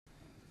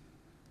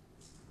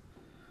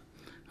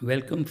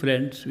Welcome,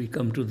 friends. We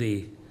come to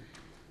the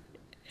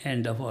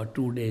end of our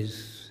 2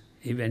 days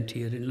event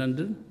here in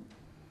London.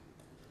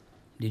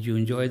 Did you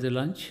enjoy the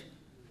lunch?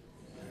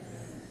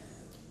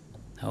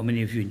 How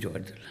many of you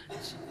enjoyed the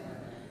lunch?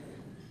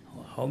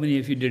 How many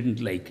of you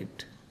didn't like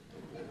it?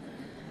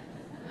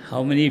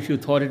 How many of you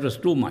thought it was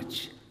too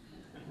much?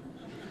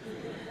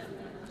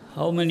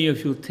 How many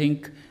of you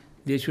think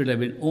there should have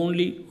been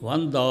only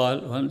one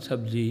dal, one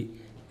sabji,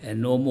 and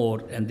no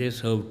more, and they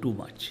served too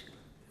much?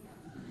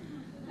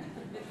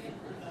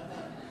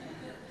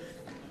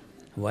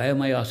 Why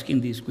am I asking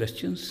these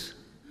questions?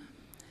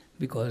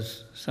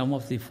 Because some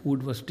of the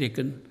food was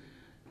taken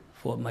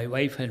for my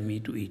wife and me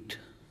to eat.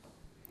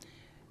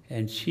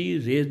 And she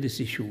raised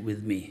this issue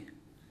with me.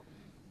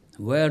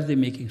 Why are they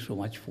making so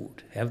much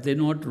food? Have they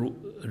not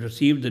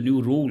received the new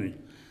rule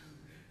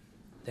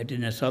that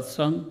in a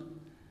satsang,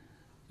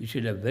 you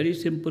should have very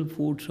simple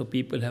food so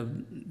people have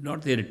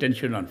not their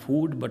attention on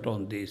food but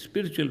on the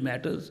spiritual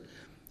matters,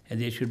 and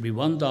there should be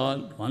one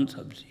dal, one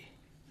sabji.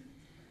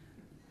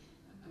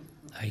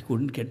 I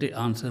couldn't get the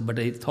answer, but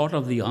I thought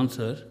of the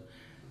answer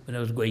when I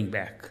was going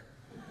back.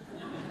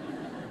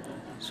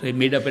 So I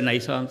made up a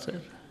nice answer.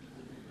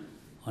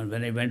 And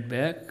when I went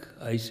back,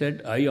 I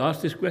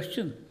asked this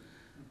question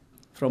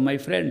from my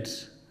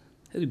friends.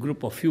 There's a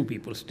group of few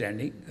people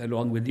standing,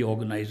 along with the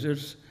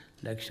organizers,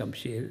 like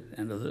Shamsher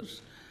and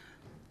others.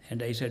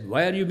 And I said,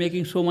 why are you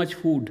making so much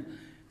food?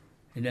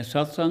 In a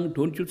satsang,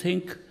 don't you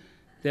think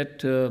that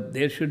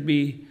there should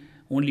be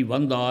only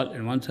one dal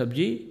and one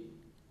sabji?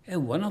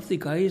 And one of the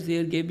guys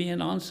there gave me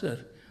an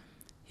answer.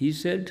 He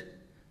said,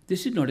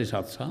 this is not a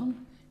satsang.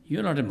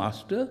 You're not a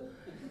master.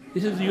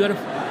 You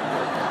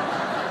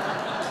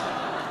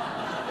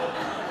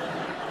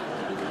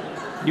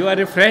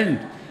are a friend.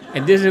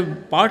 And this is a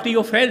party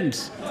of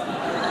friends.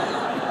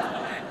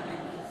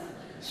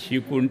 She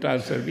couldn't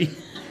answer me.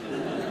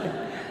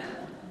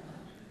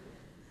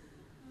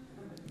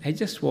 I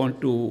just want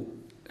to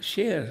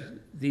share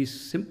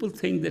these simple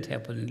things that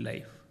happen in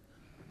life.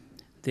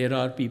 There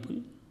are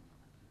people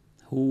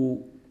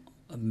who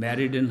are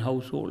married in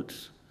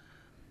households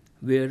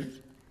where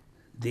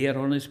they are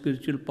on a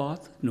spiritual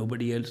path,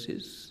 nobody else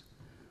is.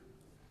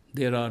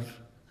 There are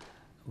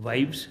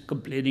wives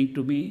complaining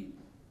to me,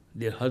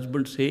 their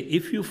husbands say,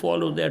 if you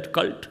follow that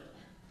cult,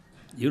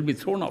 you'll be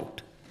thrown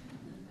out.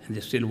 And they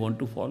still want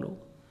to follow.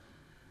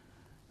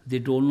 They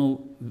don't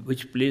know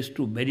which place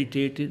to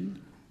meditate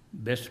in,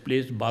 best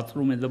place,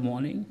 bathroom in the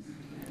morning,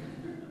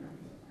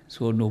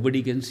 so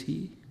nobody can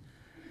see.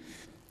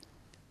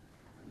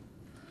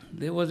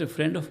 There was a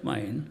friend of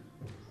mine,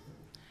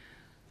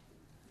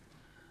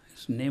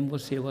 his name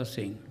was Seva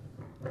Singh.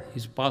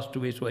 He's passed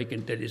away, so I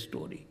can tell his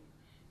story.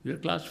 We were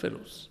class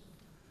fellows.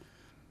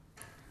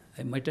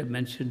 I might have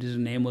mentioned his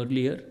name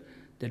earlier,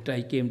 that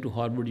I came to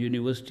Harvard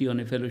University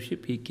on a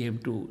fellowship. He came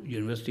to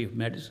University of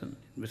Madison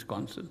in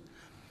Wisconsin.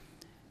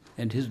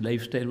 And his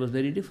lifestyle was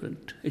very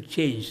different. It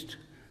changed.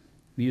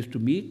 We used to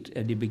meet,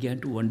 and he began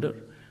to wonder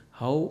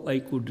how I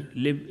could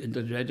live in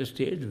the United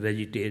States,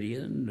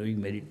 vegetarian, doing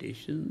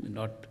meditation,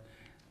 not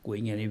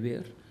going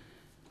anywhere.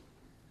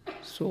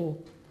 So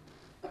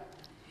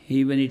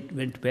when he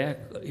went back,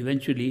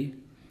 eventually,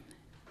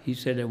 he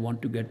said, I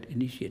want to get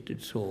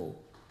initiated. So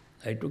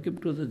I took him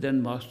to the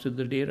then master,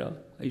 the Dera.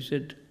 I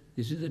said,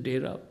 this is the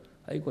Dera.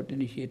 I got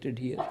initiated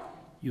here.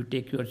 You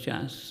take your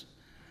chance.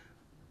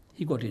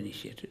 He got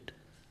initiated.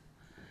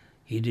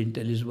 He didn't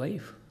tell his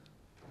wife,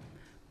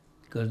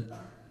 because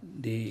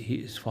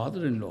his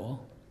father-in-law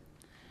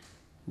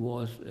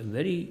was a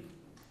very,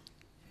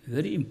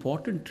 very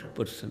important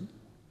person.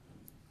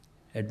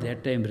 At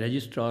that time,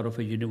 registrar of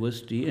a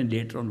university and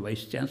later on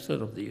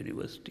vice-chancellor of the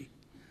university.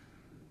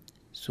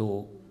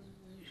 So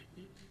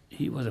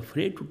he was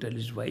afraid to tell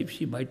his wife.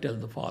 She might tell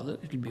the father.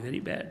 It will be very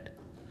bad.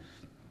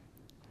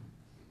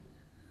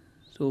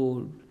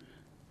 So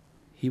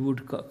he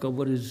would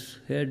cover his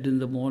head in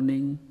the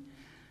morning.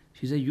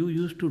 She said, you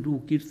used to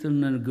do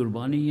kirtan and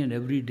gurbani and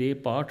every day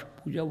part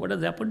puja. What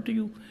has happened to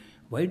you?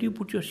 Why do you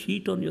put your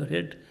sheet on your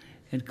head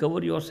and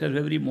cover yourself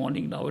every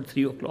morning now at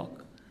 3 o'clock?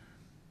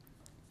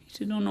 He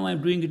said, no,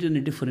 I'm doing it in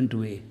a different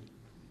way.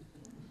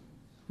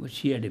 But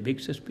she had a big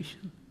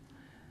suspicion.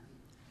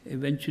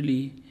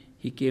 Eventually,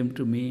 he came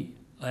to me.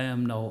 I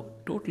am now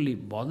totally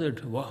bothered.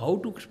 How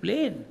to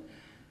explain?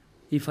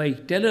 If I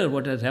tell her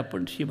what has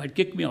happened, she might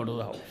kick me out of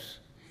the house.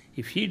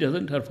 If she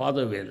doesn't, her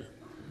father will.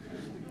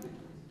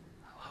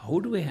 How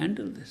do I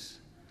handle this?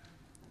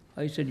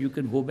 I said, you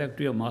can go back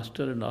to your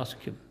master and ask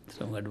him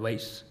some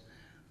advice.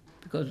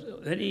 Because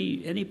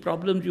any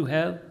problems you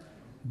have,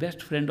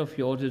 best friend of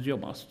yours is your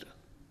master,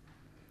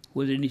 who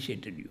has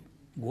initiated you.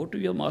 Go to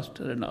your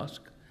master and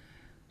ask.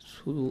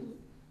 So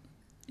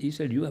he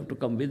said, you have to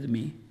come with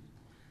me.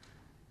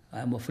 I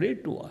am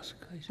afraid to ask.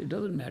 I said,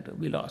 doesn't matter,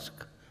 we'll ask.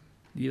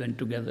 We went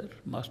together.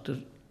 Master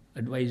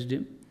advised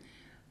him.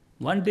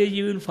 One day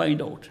you will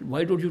find out.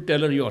 Why don't you tell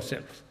her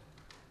yourself?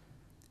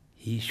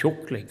 He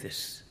shook like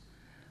this.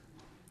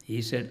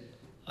 He said,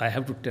 I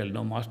have to tell.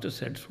 No, master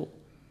said so.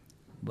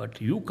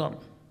 But you come.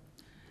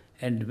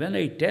 And when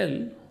I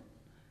tell,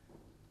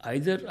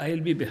 either I'll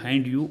be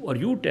behind you or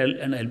you tell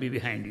and I'll be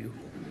behind you.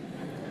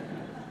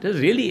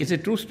 It's a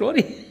true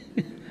story.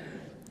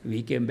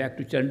 We came back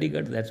to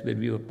Chandigarh, that's where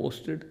we were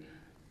posted.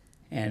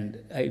 And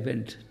I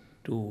went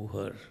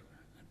to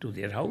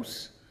their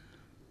house.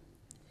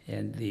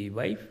 And the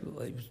wife,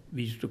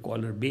 we used to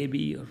call her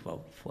baby or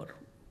for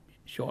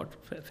short,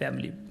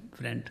 family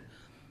friend.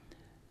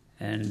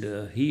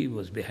 And he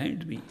was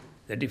behind me,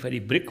 that if any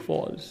brick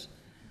falls,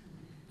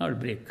 not a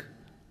brick,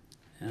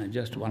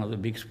 just one of the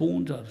big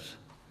spoons or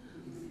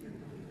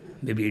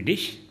maybe a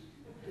dish.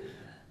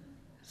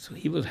 So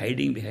he was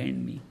hiding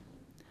behind me.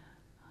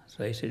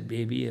 So I said,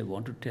 baby, I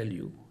want to tell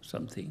you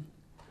something.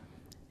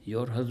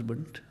 Your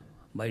husband,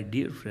 my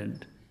dear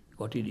friend,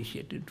 got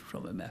initiated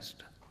from a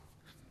master.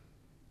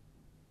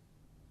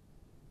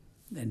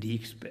 And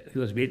he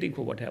was waiting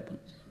for what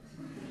happens.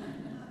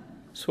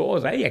 So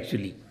was I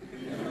actually.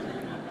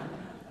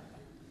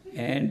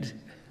 And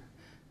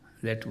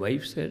that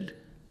wife said,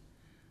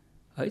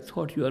 I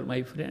thought you are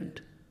my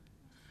friend.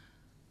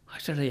 I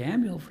said, I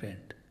am your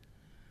friend.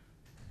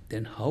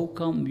 Then how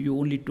come you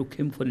only took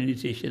him for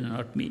initiation and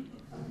not me?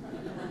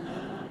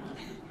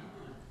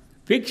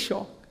 Big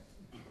shock.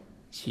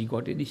 She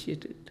got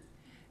initiated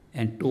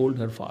and told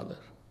her father.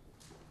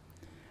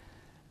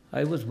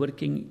 I was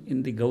working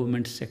in the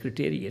government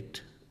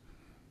secretariat,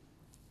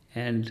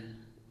 and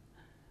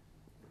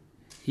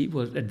he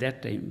was at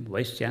that time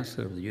vice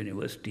chancellor of the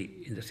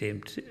university in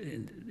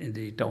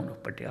the town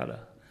of Patiala.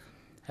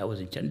 I was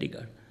in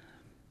Chandigarh.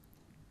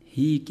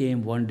 He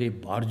came one day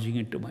barging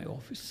into my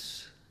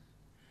office,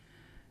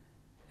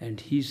 and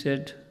he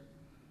said,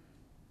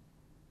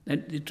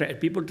 and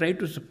people tried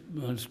to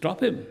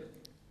stop him.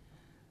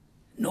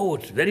 No,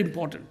 it's very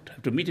important. I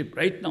have to meet him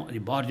right now. And he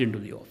barged into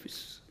the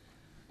office.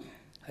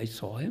 I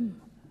saw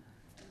him.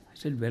 I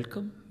said,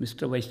 welcome,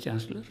 Mr. Vice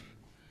Chancellor.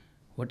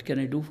 What can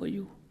I do for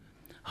you?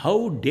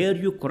 How dare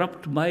you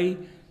corrupt my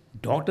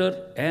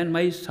daughter and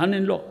my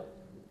son-in-law?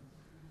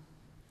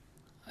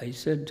 I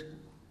said,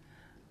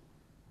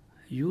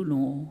 you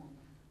know,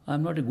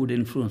 I'm not a good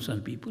influence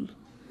on people.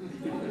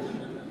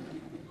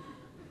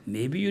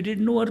 Maybe you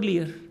didn't know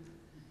earlier.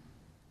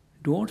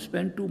 Don't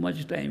spend too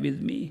much time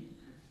with me,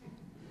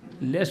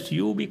 lest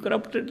you be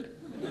corrupted.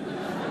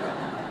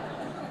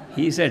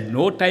 He said,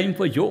 no time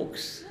for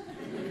jokes.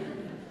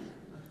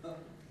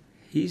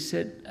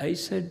 I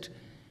said,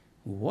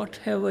 what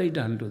have I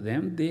done to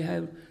them? They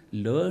have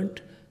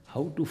learned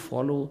how to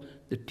follow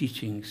the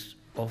teachings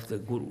of the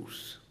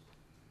gurus.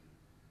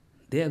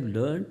 They have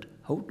learned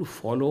how to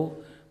follow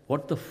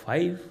what the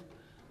 5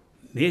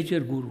 major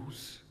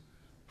gurus,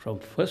 from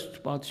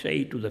first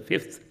Pathshahi to the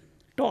 5th,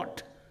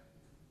 taught.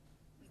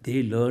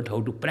 They learned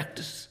how to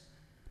practice,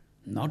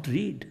 not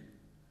read.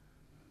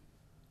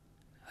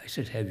 I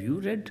said, have you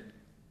read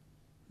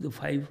the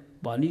 5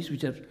 Banis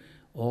which are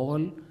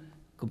all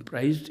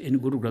comprised in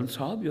Guru Granth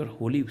Sahib, your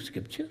holy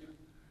scripture?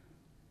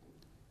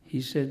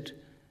 He said,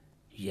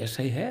 yes,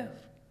 I have.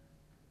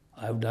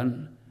 I've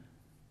done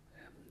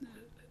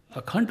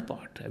Akhand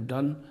part. I've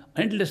done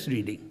endless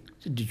reading.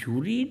 I said, did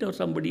you read or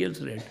somebody else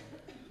read?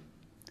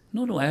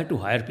 No, I had to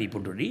hire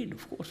people to read,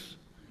 of course.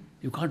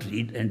 You can't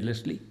read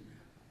endlessly.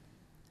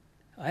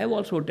 I have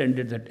also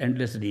attended that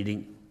endless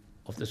reading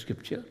of the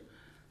scripture,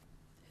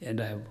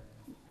 and I have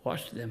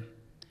watched them.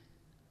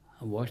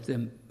 I watched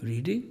them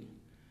reading,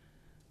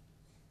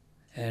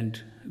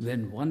 and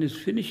when one is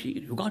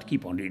finishing, you can't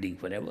keep on reading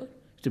forever.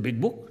 It's a big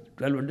book,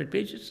 1,200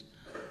 pages.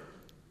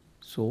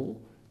 So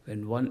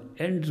when one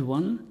ends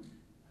one,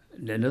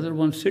 another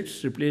one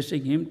sits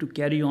replacing him to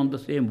carry on the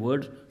same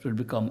words, so it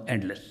becomes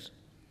endless.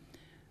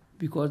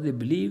 Because they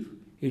believe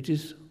it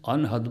is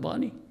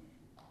anhadbani.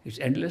 It's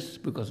endless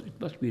because it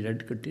must be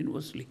read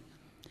continuously.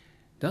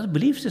 There are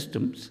belief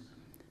systems,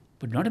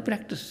 but not a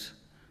practice.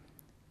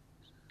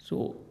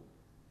 So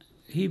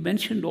he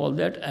mentioned all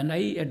that, and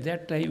I at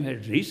that time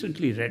had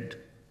recently read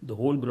the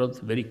whole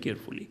Granth very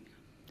carefully.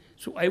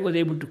 So I was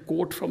able to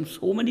quote from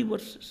so many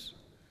verses.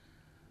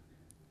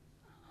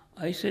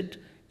 I said,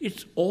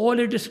 it's all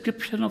a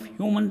description of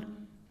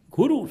human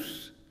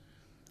gurus.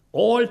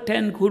 All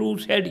 10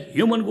 gurus had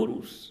human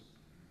gurus.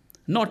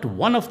 Not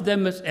one of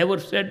them has ever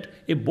said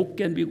a book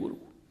can be guru.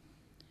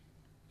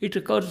 It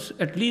occurs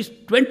at least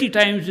 20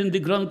 times in the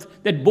Granth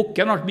that book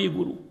cannot be a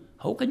guru.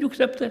 How can you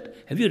accept that?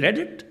 Have you read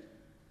it?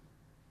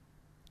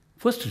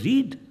 First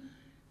read.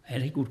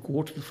 And I could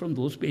quote from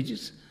those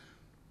pages.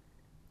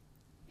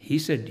 He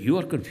said, you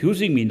are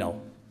confusing me now.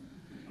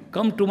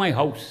 Come to my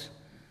house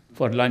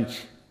for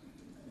lunch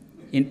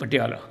in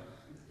Patiala.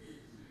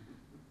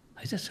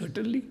 I said,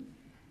 certainly.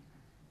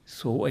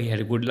 So I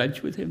had a good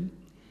lunch with him.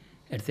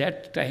 At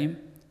that time,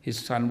 his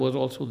son was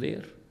also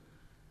there.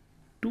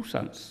 2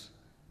 sons.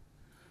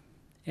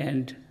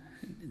 And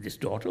this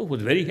daughter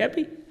was very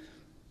happy.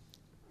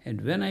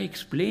 And when I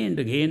explained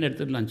again at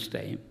the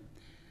lunchtime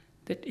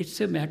that it's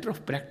a matter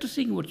of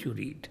practicing what you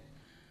read,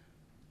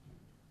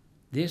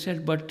 they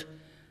said, but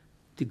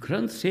the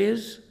Granth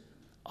says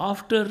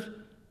after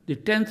the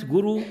 10th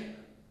Guru,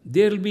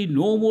 there will be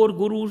no more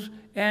Gurus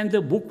and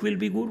the book will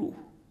be Guru.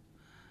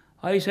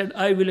 I said,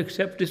 I will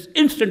accept this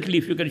instantly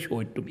if you can show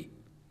it to me.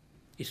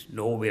 It's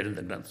nowhere in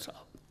the Granth Sahib.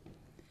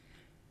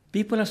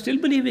 People are still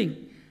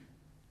believing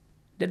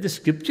that the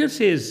scripture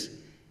says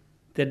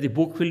that the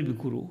book will be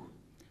Guru.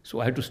 So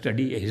I have to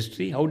study a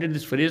history. How did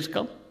this phrase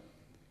come?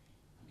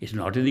 It's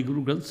not in the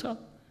Guru Granth Sahib.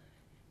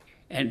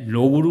 And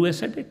no Guru has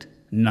said it.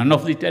 None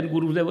of the 10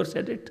 Gurus ever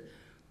said it.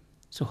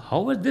 So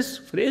how has this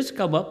phrase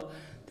come up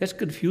that's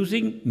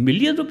confusing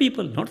millions of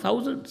people, not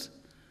thousands?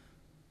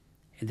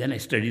 And then I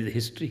studied the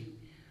history.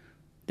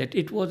 That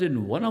it was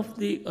in one of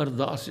the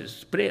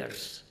ardases,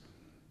 prayers,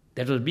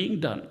 that was being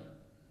done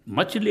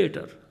much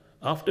later,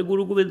 after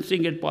Guru Gobind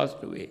Singh had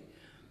passed away,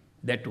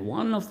 that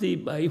one of the,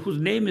 whose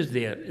name is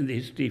there in the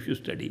history if you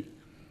study,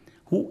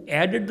 who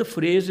added the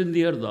phrase in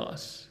the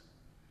ardas.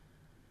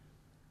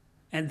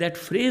 And that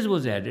phrase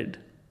was added,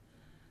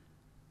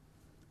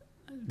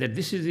 that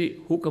this is the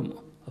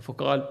hukam of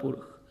Akal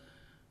Purkh,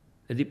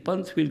 that the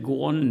Panth will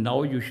go on,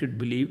 now you should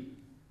believe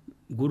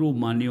Guru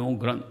Manyo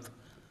Granth.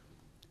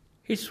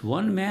 It's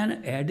one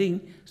man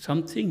adding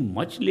something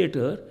much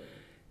later,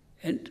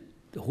 and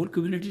the whole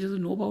community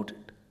doesn't know about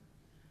it.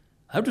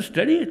 I have to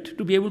study it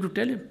to be able to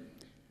tell him.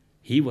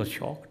 He was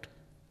shocked.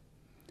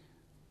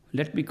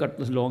 Let me cut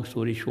this long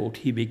story short.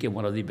 He became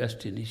one of the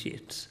best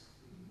initiates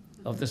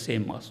of the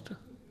same master.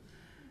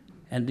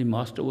 And the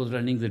master was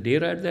running the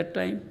Dera at that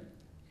time,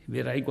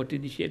 where I got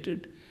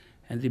initiated,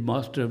 and the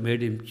master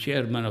made him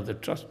chairman of the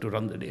trust to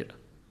run the Dera.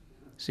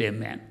 Same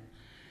man.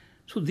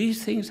 So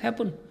these things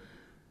happen.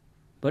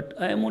 But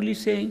I am only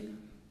saying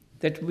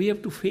that we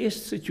have to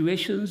face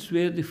situations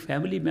where the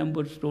family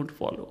members don't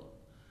follow,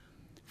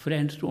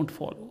 friends don't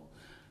follow.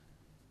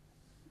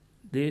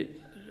 They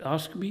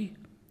ask me,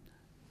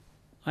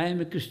 I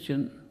am a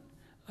Christian,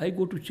 I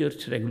go to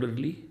church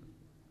regularly,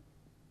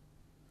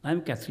 I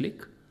am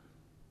Catholic.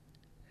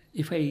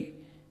 If I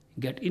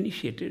get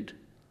initiated,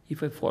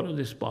 if I follow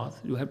this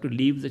path, you have to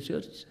leave the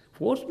church? Of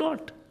course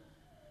not.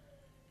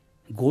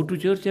 Go to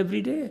church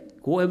every day,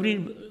 go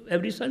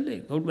every Sunday,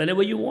 go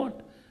whenever you want.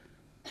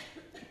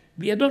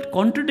 We are not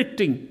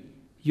contradicting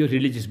your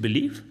religious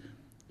belief.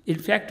 In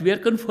fact, we are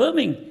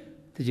confirming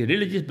that your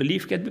religious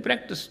belief can be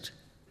practiced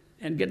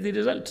and get the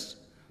results.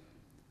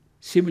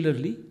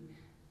 Similarly,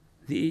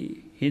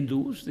 the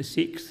Hindus, the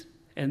Sikhs,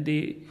 and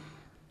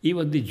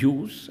even the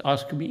Jews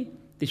ask me,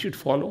 they should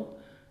follow.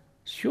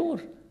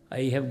 Sure,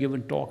 I have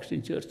given talks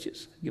in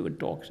churches, given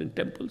talks in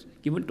temples,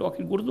 given talk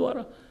in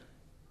Gurdwara.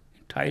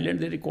 In Thailand,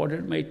 they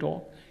recorded my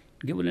talk,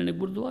 given in a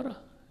Gurdwara,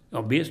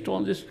 based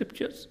on the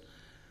scriptures.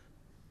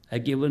 I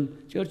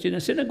given church in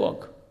a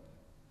synagogue.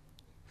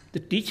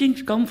 The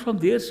teachings come from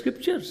their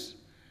scriptures.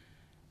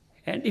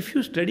 And if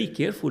you study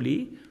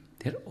carefully,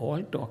 they're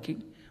all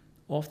talking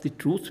of the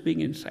truth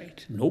being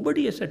inside.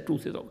 Nobody has said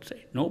truth is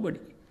outside.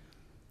 Nobody.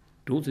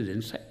 Truth is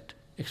inside.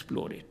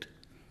 Explore it.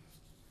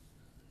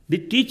 The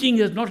teaching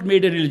has not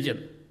made a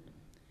religion.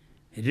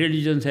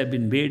 Religions have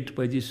been made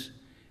by these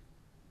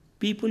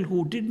people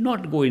who did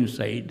not go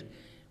inside,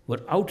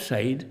 were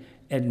outside,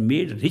 and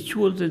made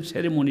rituals and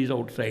ceremonies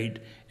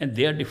outside, and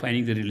they are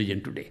defining the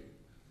religion today.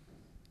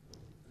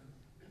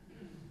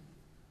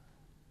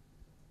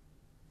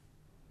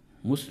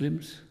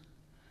 Muslims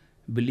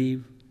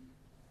believe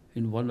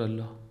in one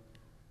Allah,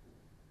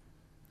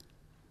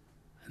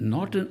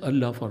 not an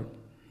Allah for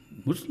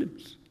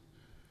Muslims.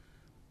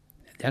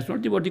 That's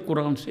not what the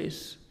Quran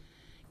says.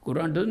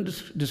 Quran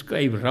doesn't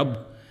describe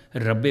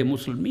Rabbe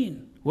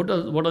Muslimin. What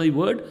are the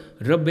word?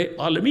 Rabbe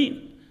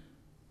Alameen.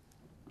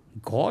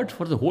 God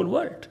for the whole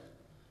world.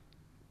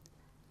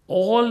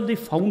 All the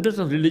founders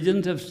of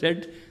religions have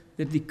said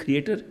that the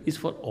Creator is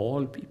for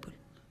all people,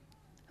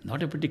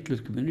 not a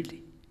particular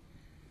community.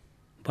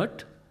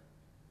 But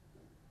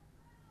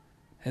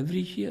every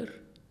year,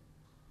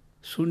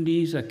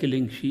 Sunnis are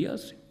killing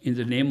Shias in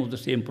the name of the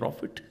same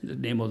Prophet, in the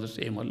name of the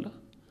same Allah.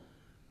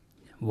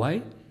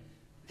 Why?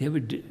 They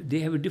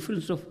have a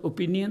difference of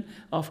opinion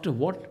after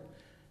what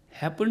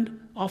happened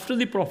after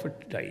the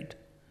Prophet died.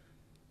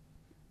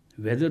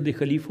 Whether the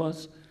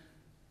Khalifas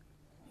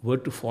were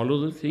to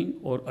follow the thing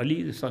or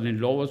Ali, the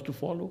son-in-law, was to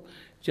follow,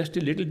 just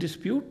a little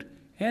dispute,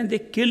 and they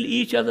kill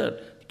each other,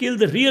 kill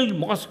the real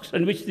mosques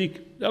in which the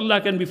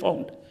Allah can be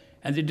found,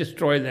 and they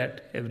destroy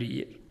that every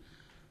year.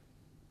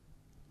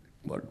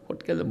 But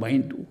what can the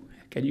mind do?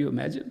 Can you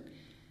imagine?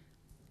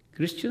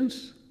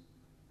 Christians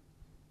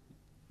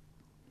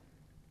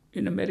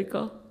in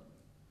America,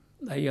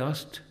 I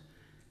asked,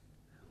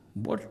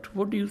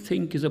 what do you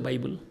think is a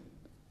Bible?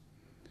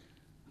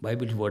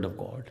 Bible is Word of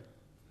God.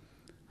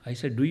 I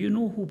said, do you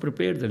know who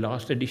prepared the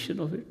last edition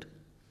of it?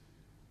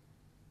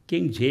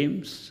 King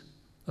James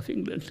of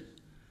England.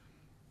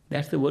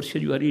 That's the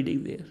version you are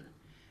reading there.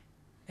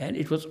 And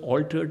it was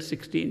altered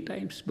 16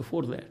 times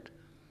before that.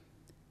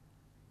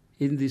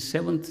 In the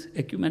 7th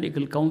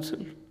Ecumenical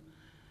Council,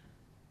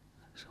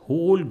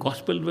 whole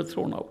gospel were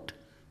thrown out.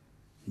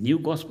 New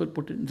gospel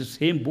put in the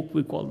same book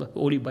we call the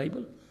Holy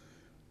Bible.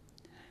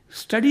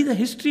 Study the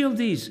history of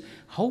these,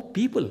 how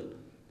people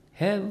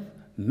have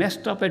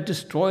messed up and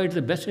destroyed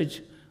the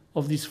message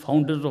of these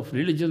founders of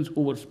religions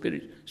who were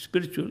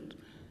spiritual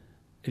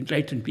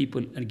enlightened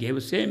people and gave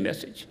the same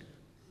message.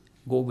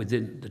 Go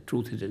within, the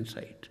truth is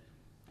inside.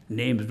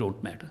 Names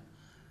don't matter.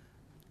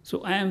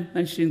 So I am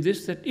mentioning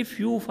this, that if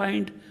you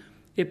find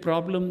a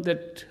problem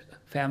that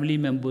family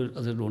members,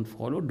 others don't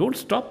follow, don't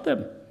stop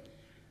them.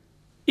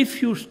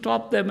 If you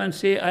stop them and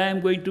say, I am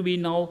going to be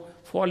now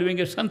following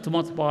a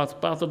Sant-mat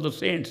path of the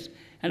saints,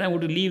 and I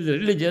want to leave the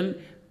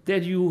religion,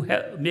 then you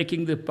are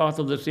making the path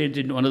of the saints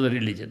into another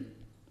religion.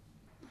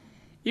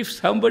 If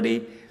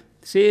somebody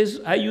says,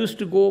 I used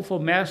to go for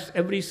Mass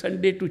every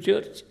Sunday to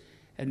church,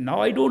 and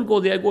now I don't go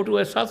there, I go to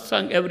a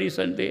satsang every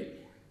Sunday,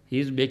 he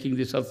is making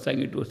the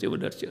satsang into a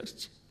similar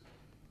church.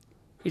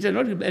 It has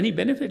not any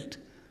benefit.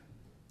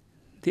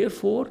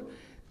 Therefore,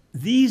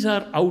 these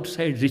are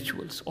outside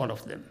rituals, all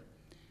of them.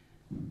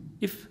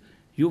 If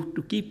you have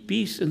to keep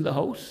peace in the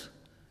house,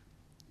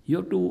 you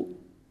have to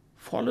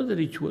follow the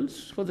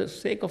rituals for the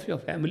sake of your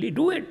family,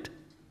 do it.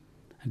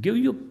 I'll give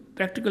you a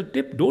practical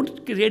tip,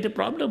 don't create a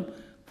problem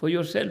for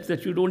yourself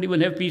that you don't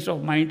even have peace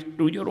of mind,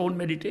 do your own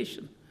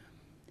meditation.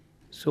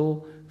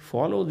 So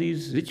follow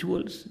these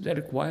rituals that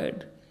are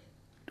required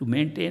to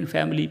maintain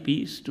family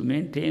peace, to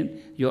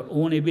maintain your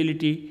own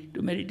ability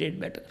to meditate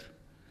better.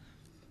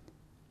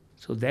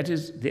 So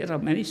there are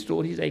many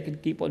stories I can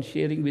keep on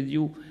sharing with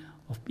you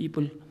of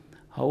people,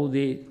 how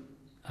they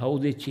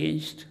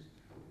changed.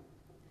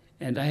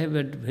 And I have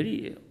had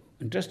very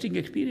interesting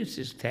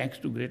experiences, thanks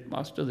to great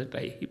master that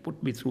he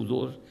put me through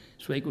those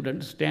so I could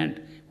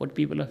understand what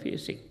people are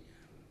facing.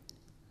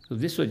 So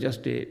this was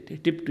just a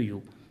tip to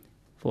you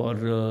for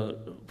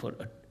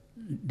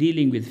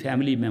dealing with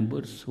family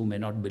members who may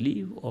not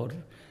believe, or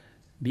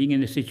being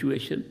in a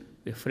situation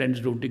where friends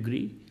don't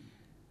agree.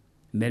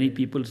 Many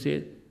people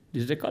say,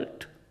 this is a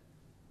cult.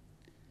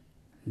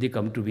 They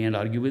come to me and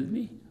argue with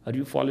me. Are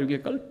you following a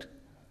cult?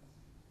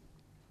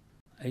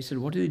 I said,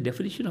 what is the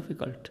definition of a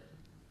cult?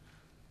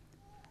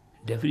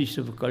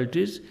 Definition of a cult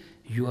is,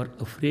 you are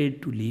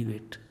afraid to leave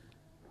it.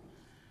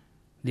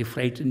 They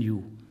frighten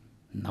you.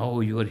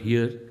 Now you are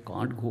here,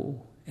 can't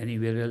go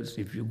anywhere else.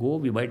 If you go,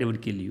 we might even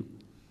kill you.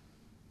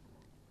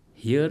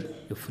 Here,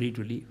 you're free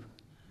to leave.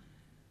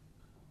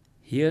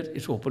 Here,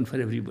 it's open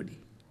for everybody.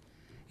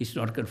 It's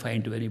not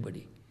confined to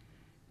anybody.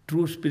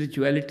 True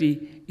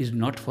spirituality is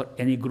not for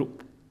any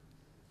group,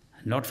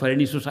 not for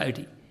any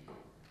society,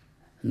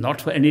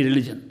 not for any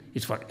religion.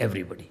 It's for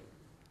everybody.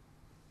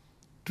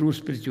 True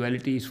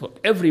spirituality is for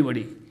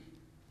everybody,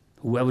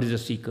 whoever is a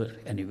seeker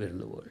anywhere in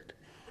the world.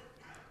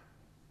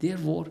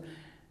 Therefore,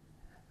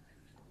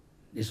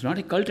 it's not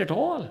a cult at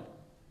all.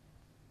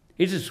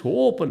 It is so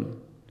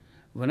open.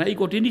 When I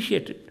got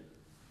initiated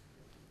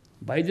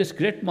by this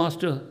great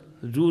master,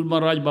 Hazur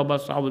Maharaj Baba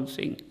Sawan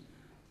Singh,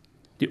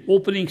 the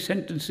opening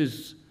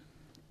sentences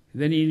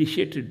when he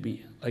initiated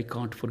me, I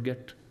can't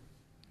forget.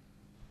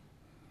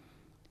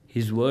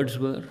 His words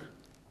were,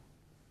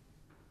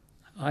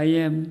 I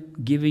am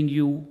giving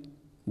you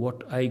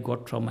what I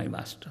got from my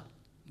master,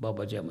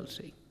 Baba Jamal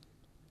Singh.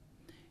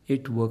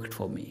 It worked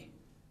for me.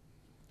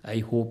 I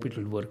hope it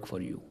will work for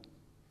you.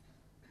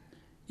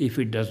 If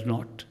it does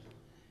not,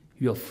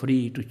 you are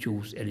free to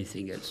choose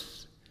anything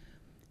else.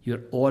 You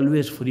are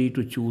always free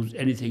to choose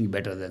anything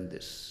better than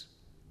this.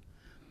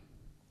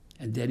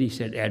 And then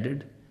he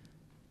added,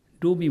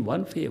 do me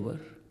one favor.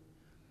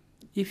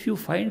 If you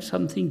find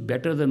something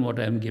better than what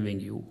I am giving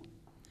you,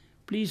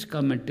 please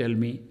come and tell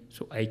me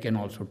so I can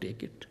also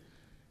take it.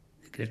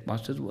 The great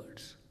master's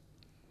words.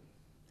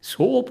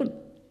 So open.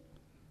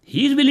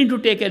 He is willing to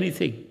take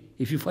anything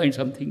if you find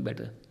something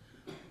better.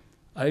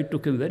 I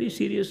took him very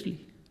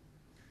seriously.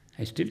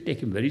 I still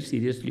take him very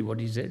seriously what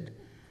he said.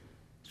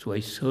 So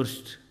I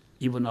searched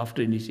even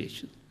after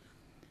initiation.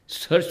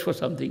 Searched for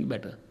something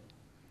better.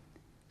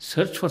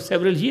 Searched for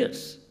several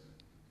years.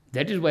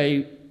 That is why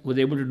I was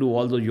able to do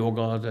all the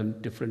yogas and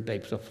different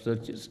types of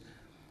searches.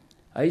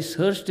 I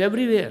searched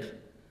everywhere.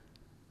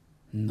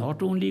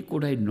 Not only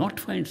could I not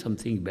find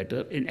something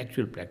better in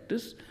actual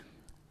practice,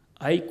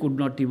 I could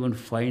not even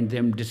find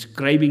them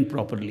describing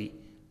properly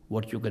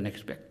what you can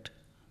expect.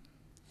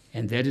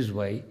 And that is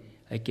why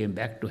I came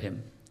back to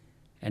him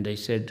and I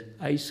said,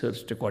 I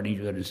searched according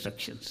to your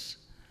instructions.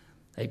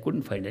 I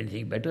couldn't find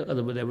anything better,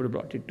 otherwise I would have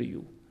brought it to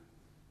you.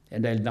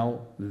 And I'll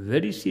now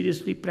very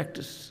seriously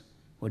practice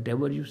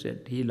whatever you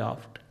said. He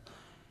laughed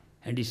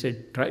and he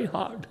said, try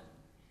hard.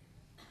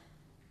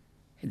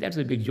 And that's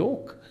a big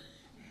joke.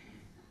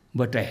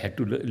 But I had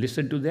to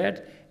listen to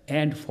that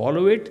and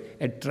follow it,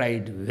 and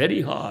tried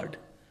very hard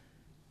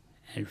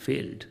and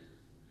failed.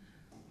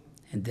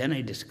 And then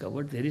I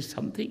discovered there is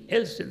something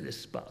else in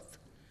this path.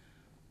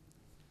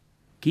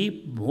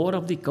 Keep more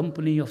of the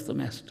company of the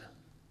master.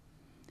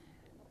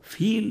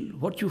 Feel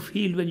what you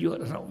feel when you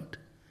are around.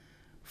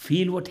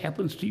 Feel what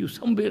happens to you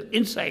somewhere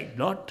inside,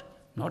 not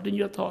in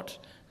your thoughts,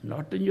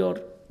 not in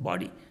your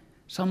body,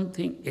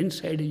 something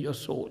inside in your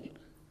soul.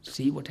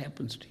 See what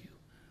happens to you.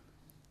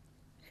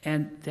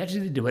 And that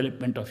is the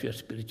development of your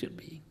spiritual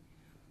being.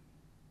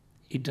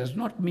 It does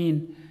not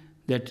mean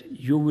that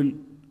you will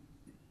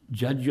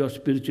judge your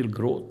spiritual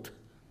growth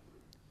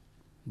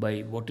by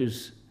what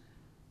is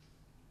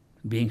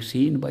being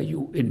seen by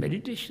you in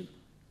meditation.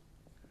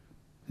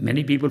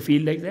 Many people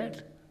feel like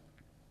that.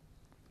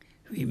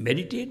 We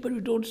meditate, but we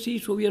don't see,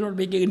 so we are not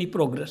making any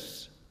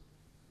progress.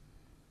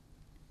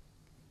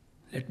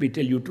 Let me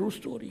tell you a true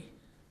story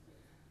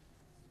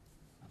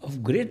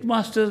of great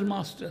master's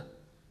master,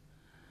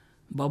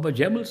 Baba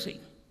Jamal Singh,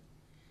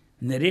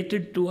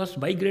 narrated to us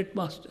by great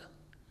master.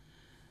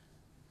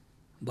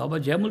 Baba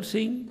Jamal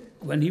Singh,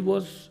 when he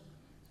was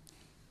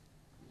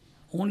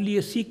only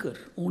a seeker,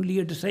 only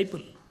a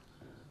disciple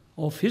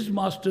of his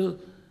master,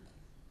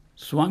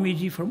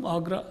 Swamiji from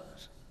Agra,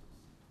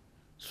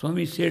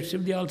 Swami Seth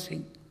Simdhyal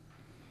Singh,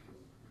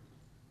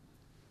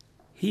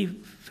 he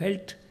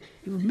felt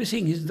he was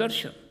missing his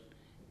darshan.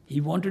 He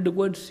wanted to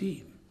go and see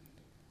him.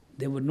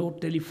 There were no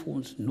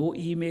telephones, no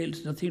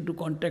emails, nothing to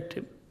contact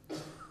him.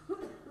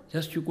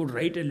 Just you could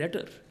write a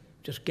letter,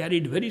 just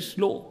carried very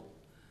slow.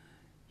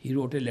 He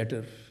wrote a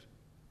letter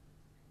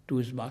to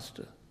his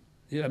master.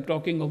 I'm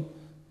talking of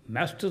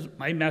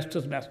my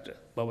master's master,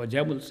 Baba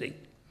Jamal Singh.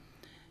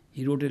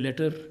 He wrote a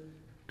letter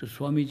to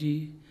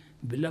Swamiji,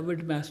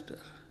 beloved master,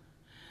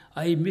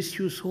 I miss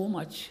you so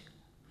much.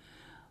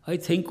 I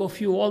think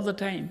of you all the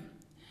time.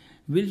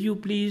 Will you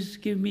please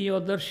give me your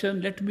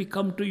darshan? Let me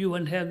come to you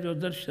and have your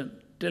darshan.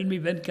 Tell me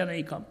when can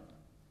I come?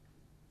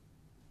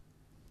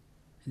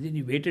 And then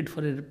he waited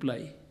for a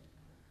reply.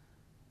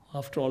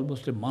 After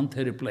almost a month,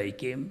 a reply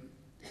came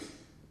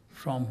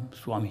from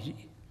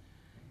Swamiji.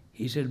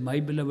 He said, my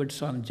beloved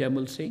son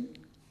Jamal Singh,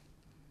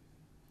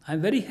 I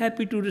am very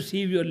happy to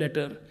receive your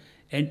letter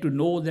and to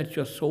know that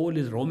your soul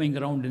is roaming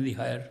around in the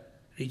higher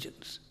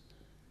regions.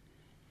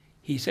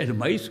 He said,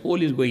 my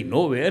soul is going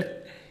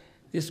nowhere.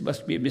 This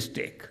must be a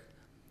mistake.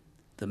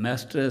 The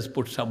master has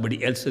put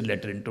somebody else's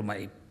letter into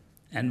my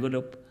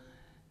envelope.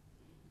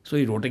 So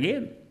he wrote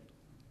again.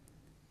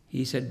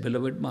 He said,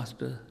 beloved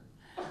master,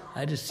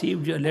 I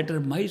received your letter.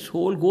 My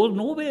soul goes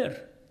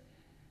nowhere.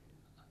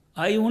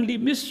 I only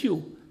miss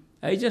you.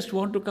 I just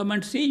want to come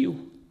and see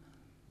you.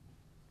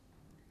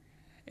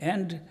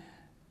 And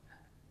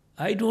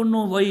I don't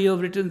know why you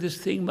have written this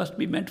thing. Must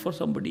be meant for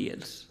somebody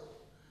else.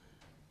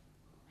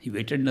 He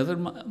waited another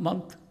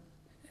month.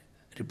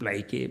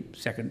 Reply came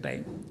second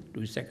time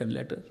to his second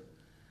letter.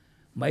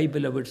 My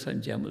beloved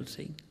son Jamal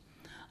Singh,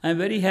 I am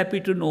very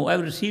happy to know, I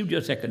have received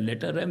your second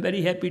letter, I am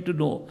very happy to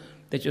know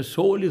that your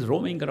soul is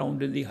roaming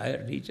around in the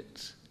higher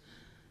regions.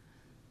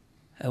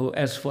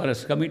 As far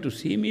as coming to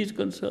see me is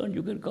concerned,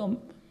 you can come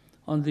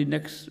on the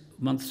next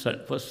month,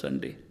 first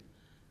Sunday.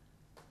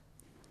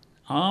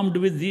 Armed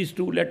with these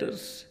two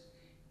letters,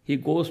 he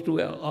goes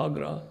to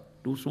Agra,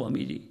 to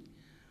Swamiji,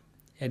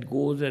 and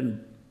goes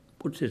and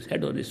puts his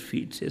head on his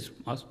feet, says,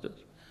 Master,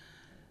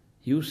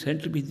 you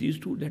sent me these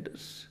two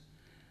letters.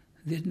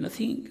 There's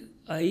nothing,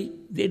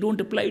 they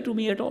don't apply to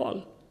me at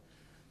all.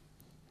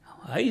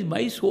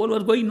 My soul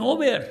was going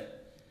nowhere.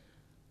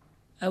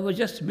 I was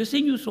just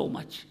missing you so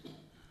much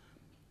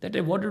that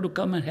I wanted to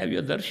come and have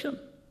your darshan.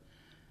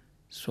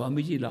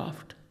 Swamiji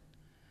laughed,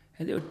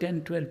 and there were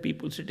 10, 12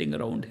 people sitting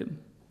around him.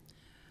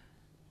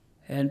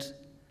 And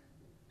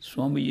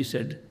Swamiji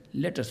said,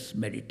 let us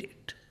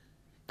meditate.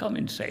 Come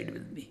inside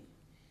with me.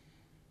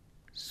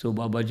 So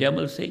Baba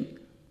Jamal Singh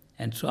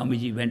and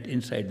Swamiji went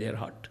inside their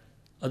hut.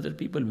 Other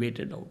people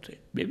waited outside.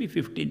 Maybe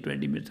 15,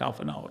 20 minutes, half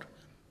an hour.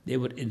 They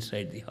were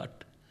inside the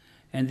hut.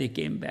 And they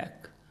came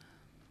back.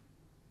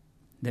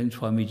 Then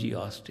Swamiji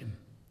asked him,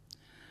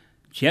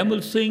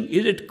 Jamal Singh,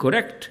 is it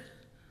correct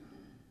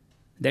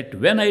that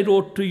when I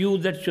wrote to you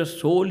that your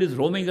soul is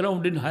roaming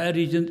around in higher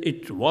regions,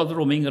 it was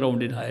roaming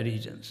around in higher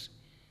regions?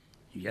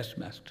 Yes,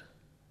 Master.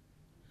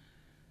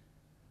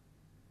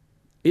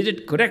 Is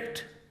it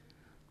correct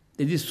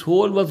that the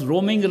soul was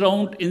roaming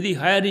around in the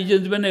higher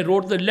regions when I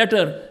wrote the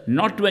letter,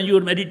 not when you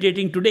were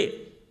meditating today?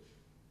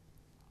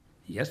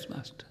 Yes,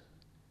 Master.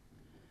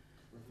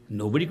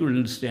 Nobody could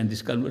understand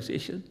this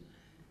conversation.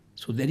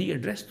 So then he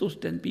addressed those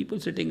 10 people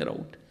sitting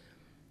around.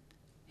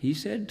 He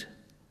said,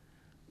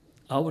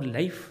 our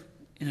life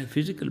in a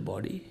physical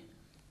body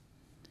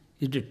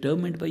is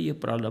determined by a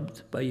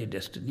pralabdha, by a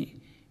destiny,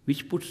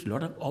 which puts a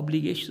lot of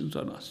obligations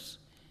on us.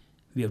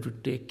 We have to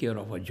take care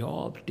of our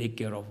jobs, take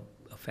care of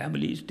our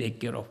families, take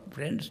care of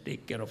friends,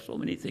 take care of so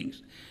many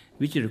things,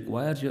 which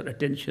requires your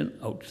attention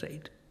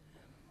outside.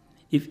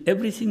 If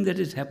everything that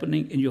is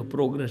happening in your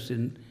progress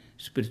in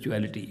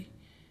spirituality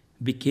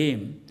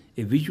became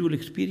a visual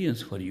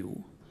experience for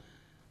you,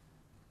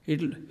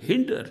 it will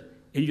hinder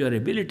in your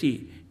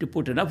ability to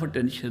put enough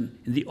attention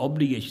in the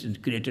obligations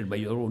created by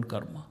your own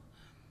karma.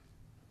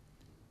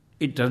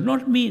 It does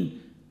not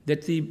mean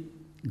that the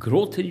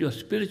growth in your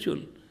spiritual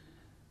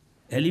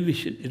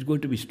elevation is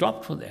going to be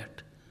stopped for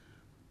that.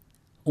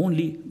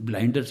 Only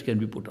blinders can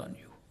be put on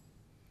you.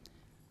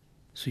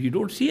 So you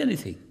don't see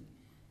anything.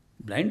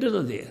 Blinders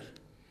are there.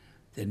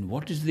 Then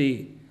what is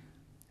the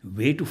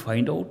way to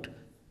find out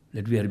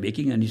that we are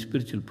making any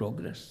spiritual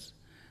progress?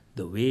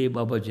 The way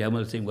Baba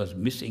Jamal Singh was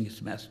missing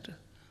his master,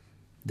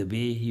 the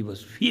way he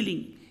was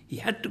feeling, he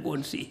had to go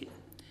and see him.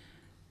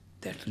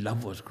 That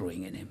love was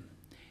growing in him.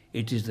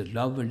 It is the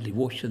love and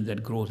devotion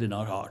that grows in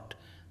our heart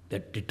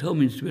that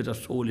determines where the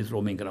soul is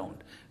roaming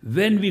around.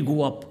 When we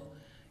go up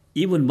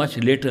Even much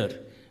later,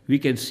 we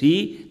can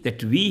see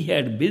that we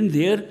had been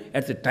there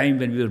at the time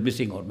when we were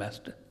missing our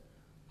master.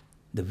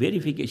 The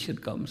verification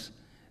comes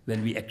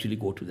when we actually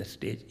go to that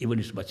stage, even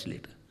it's much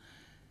later.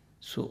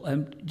 So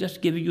I'm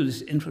just giving you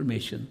this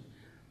information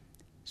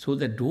so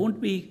that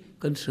don't be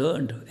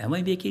concerned, am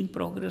I making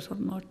progress or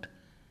not?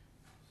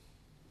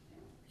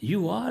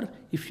 You are,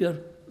 if you're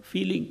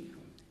feeling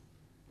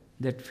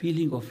that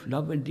feeling of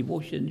love and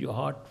devotion in your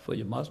heart for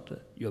your master,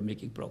 you're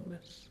making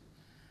progress.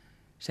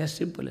 It's as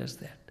simple as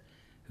that.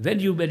 When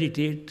you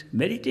meditate,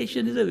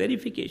 meditation is a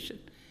verification.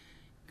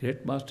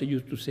 Great master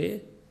used to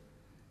say,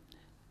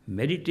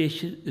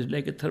 meditation is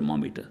like a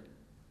thermometer.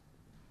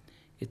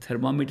 A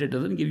thermometer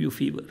doesn't give you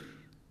fever.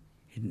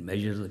 It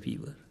measures the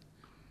fever.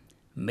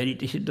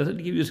 Meditation doesn't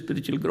give you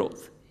spiritual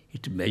growth.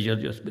 It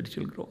measures your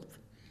spiritual growth.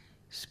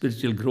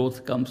 Spiritual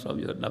growth comes from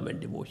your love and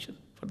devotion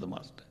for the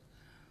master.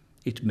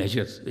 It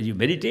measures. When you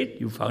meditate,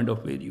 you find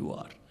out where you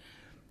are.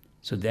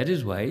 So that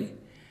is why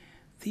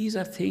these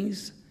are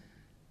things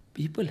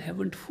people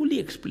haven't fully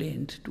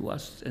explained to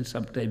us, and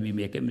sometimes we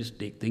make a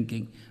mistake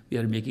thinking we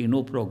are making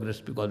no progress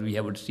because we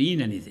haven't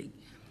seen anything.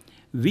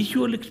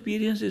 Visual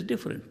experience is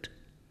different.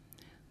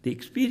 The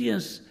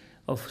experience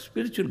of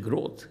spiritual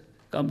growth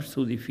comes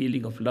through the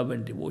feeling of love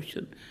and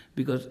devotion,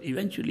 because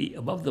eventually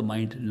above the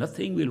mind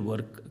nothing will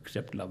work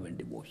except love and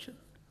devotion.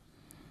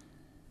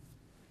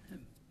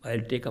 I'll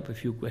take up a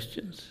few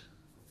questions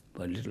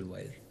for a little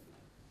while.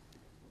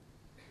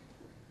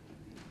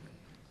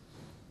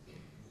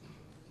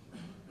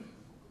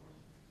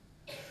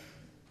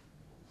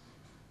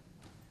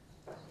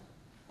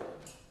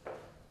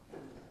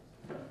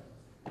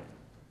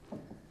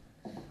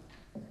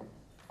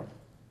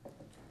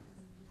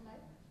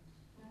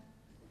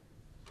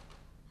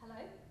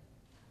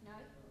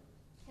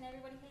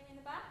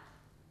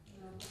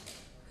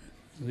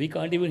 We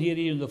can't even hear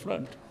you in the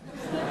front.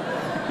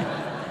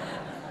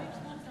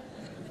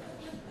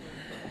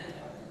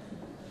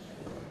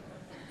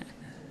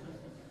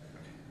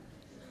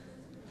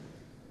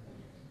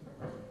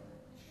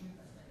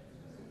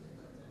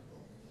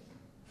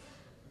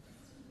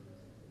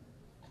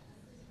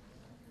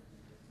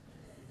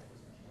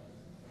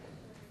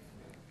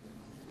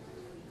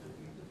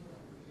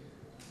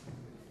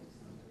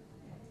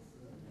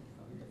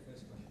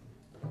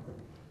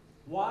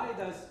 Why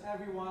does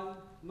everyone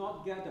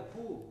not get the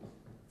pull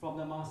from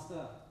the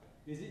master?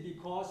 Is it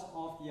because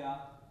of their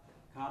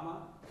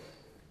karma?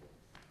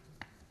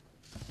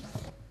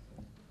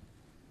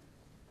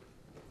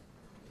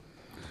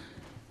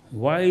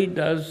 Why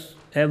does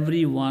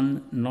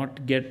everyone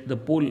not get the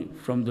pull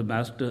from the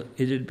master?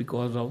 Is it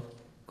because of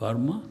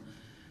karma?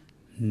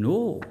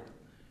 No.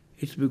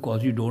 It's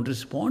because you don't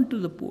respond to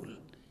the pull.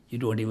 You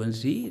don't even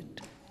see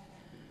it.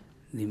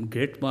 The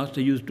great master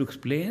used to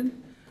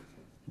explain,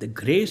 the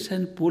grace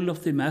and pull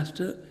of the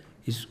master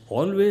is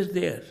always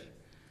there.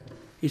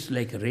 It's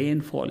like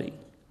rain falling.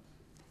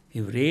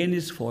 If rain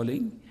is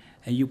falling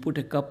and you put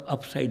a cup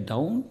upside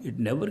down, it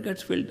never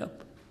gets filled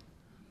up.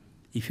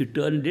 If you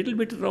turn a little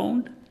bit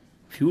around,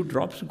 few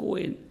drops go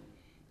in.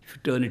 If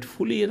you turn it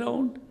fully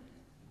around,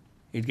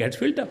 it gets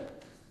filled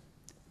up.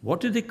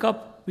 What is the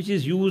cup which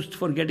is used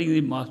for getting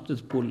the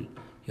master's pull?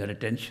 Your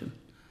attention.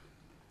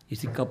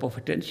 It's the cup of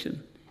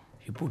attention.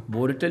 If you put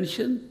more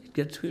attention, it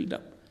gets filled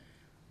up.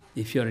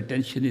 If your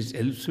attention is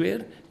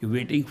elsewhere, you're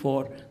waiting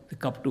for the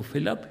cup to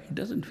fill up, it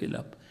doesn't fill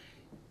up.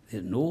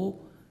 There's no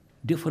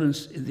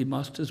difference in the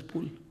master's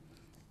pull.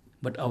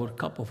 But our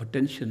cup of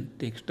attention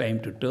takes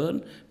time to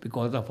turn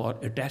because of our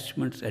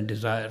attachments and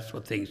desires for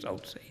things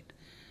outside.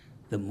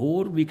 The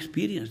more we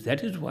experience,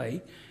 that is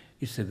why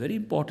it's a very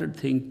important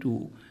thing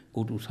to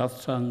go to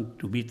satsang,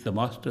 to meet the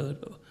master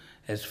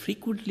as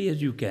frequently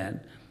as you can,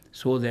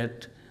 so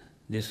that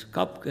this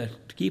cup can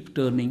keep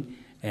turning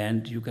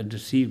and you can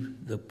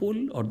receive the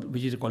pull, or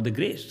which is called the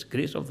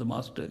grace of the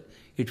master.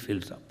 It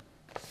fills up.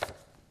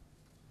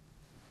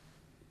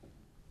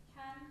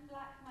 Can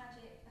black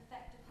magic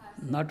affect a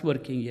person? Not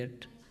working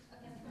yet.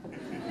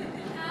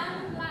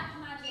 Can black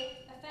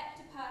magic affect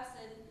a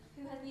person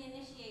who has been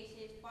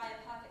initiated by a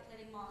perfect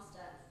living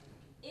master?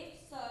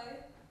 If so,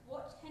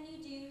 what can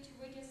you do to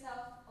rid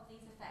yourself of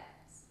these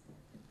effects?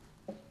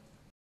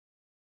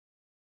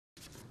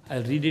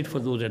 I'll read it for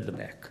those at the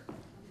back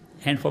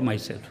and for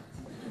myself.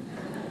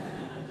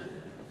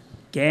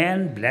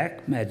 Can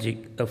black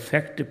magic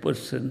affect a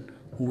person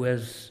who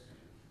has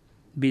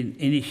been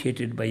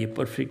initiated by a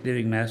perfect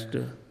living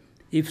master?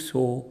 If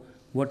so,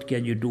 what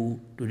can you do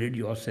to rid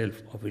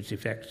yourself of its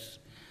effects?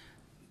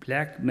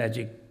 Black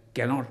magic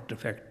cannot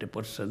affect a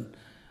person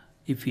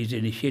if he is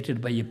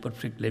initiated by a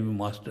perfect living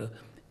master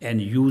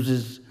and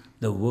uses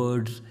the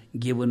words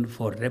given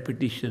for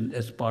repetition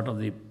as part of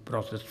the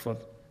process for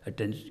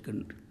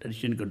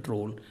attention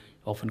control,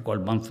 often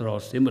called mantra or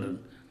simran.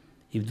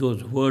 If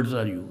those words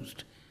are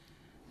used,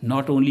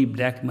 not only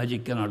black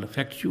magic cannot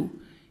affect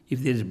you,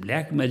 if there is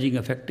black magic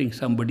affecting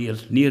somebody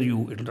else near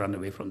you, it will run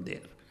away from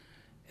there.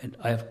 And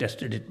I have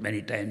tested it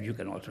many times, you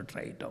can also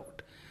try it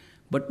out.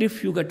 But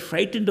if you get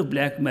frightened of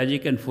black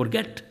magic and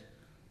forget,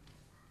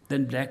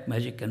 then black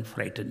magic can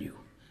frighten you.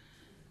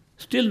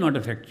 Still not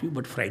affect you,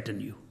 but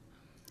frighten you.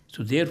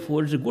 So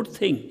therefore, it's a good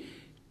thing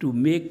to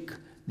make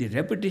the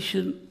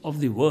repetition of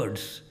the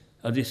words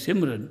or the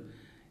Simran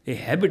a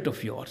habit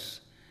of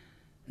yours.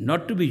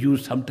 Not to be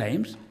used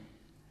sometimes.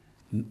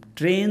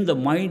 Train the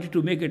mind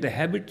to make it a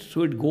habit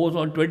so it goes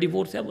on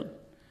 24/7.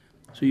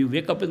 So you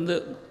wake up in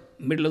the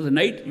middle of the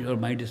night, your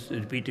mind is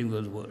repeating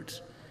those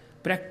words.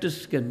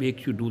 Practice can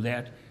make you do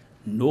that.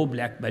 No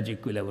black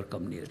magic will ever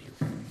come near you.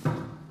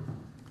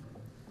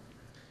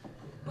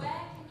 Where can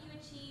you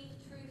achieve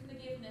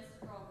true forgiveness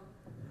from?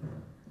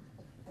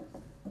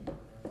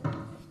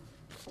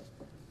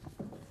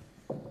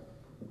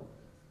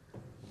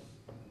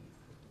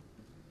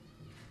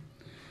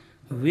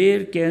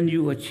 Where can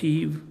you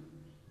achieve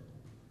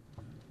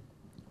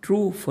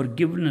true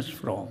forgiveness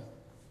from?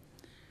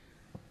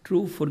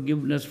 True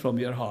forgiveness from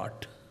your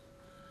heart.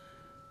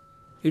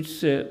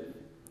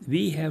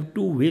 We have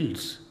two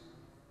wills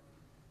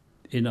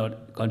in our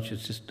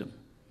conscious system.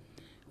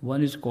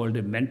 One is called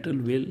a mental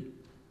will,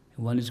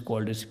 one is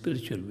called a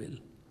spiritual will.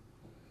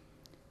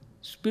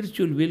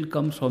 Spiritual will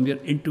comes from your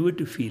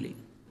intuitive feeling,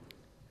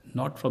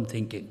 not from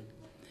thinking.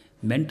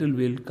 Mental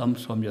will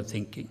comes from your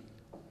thinking.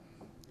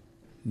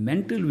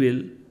 Mental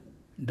will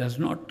does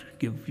not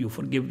give you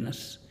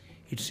forgiveness.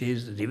 It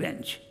says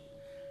revenge.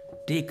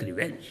 Take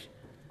revenge.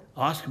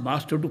 Ask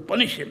Master to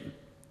punish him.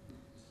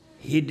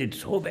 He did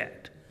so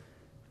bad.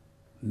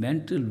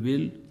 Mental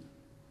will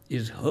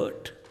is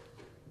hurt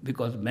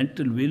because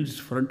mental will's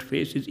front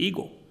face is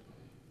ego.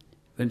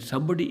 When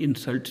somebody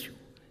insults you,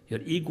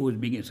 your ego is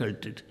being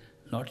insulted,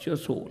 not your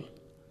soul.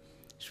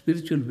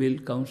 Spiritual will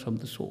comes from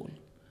the soul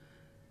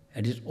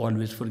and is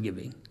always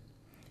forgiving.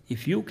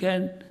 If you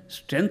can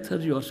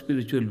strengthen your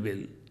spiritual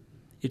will,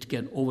 it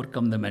can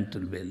overcome the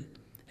mental will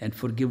and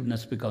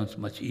forgiveness becomes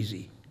much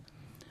easy.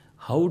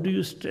 How do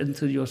you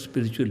strengthen your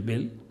spiritual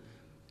will?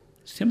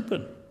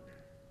 Simple.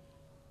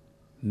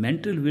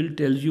 Mental will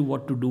tells you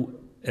what to do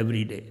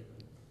every day.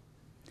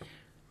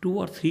 2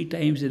 or 3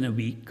 times in a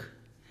week,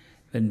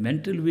 when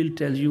mental will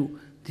tells you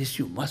this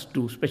you must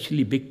do,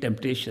 especially big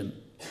temptation,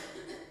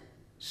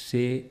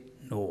 say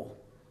no.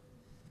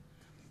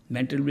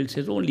 Mental will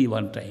says only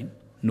one time,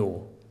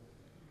 no.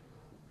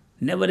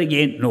 Never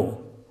again,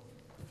 no.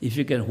 If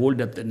you can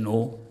hold up the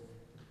no,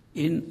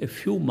 in a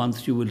few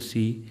months you will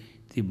see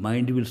the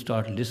mind will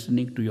start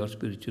listening to your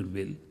spiritual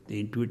will, the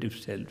intuitive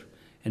self,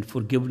 and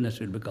forgiveness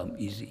will become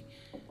easy.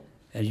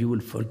 And you will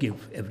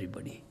forgive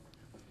everybody.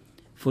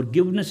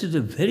 Forgiveness is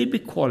a very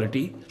big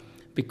quality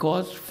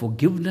because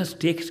forgiveness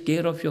takes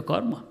care of your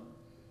karma.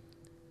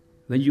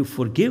 When you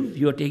forgive,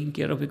 you are taking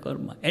care of your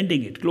karma,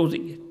 ending it,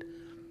 closing it.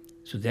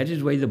 So that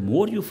is why the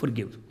more you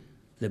forgive,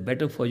 the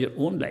better for your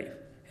own life.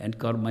 And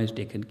karma is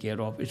taken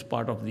care of. It's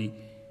part of the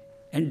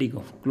ending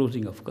of,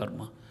 closing of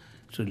karma.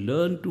 So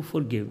learn to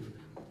forgive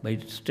by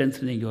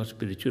strengthening your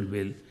spiritual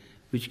will,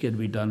 which can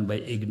be done by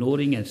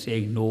ignoring and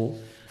saying no.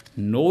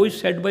 No is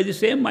said by the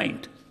same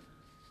mind.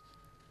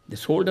 The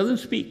soul doesn't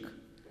speak.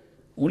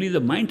 Only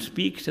the mind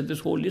speaks and the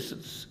soul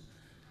listens.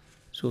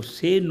 So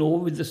say no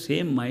with the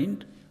same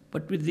mind,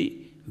 but with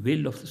the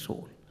will of the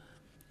soul.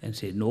 And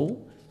say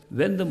no.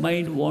 When the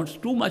mind wants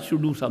too much to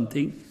do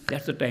something,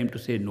 that's the time to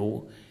say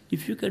no.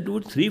 If you can do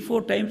it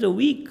 3-4 times a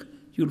week,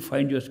 you'll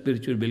find your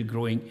spiritual will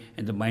growing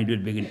and the mind will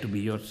begin to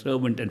be your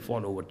servant and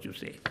follow what you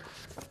say.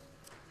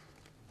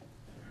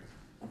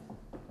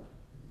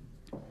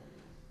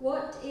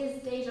 What is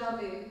déjà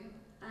vu,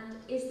 and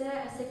is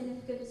there a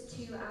significance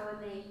to our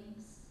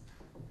names?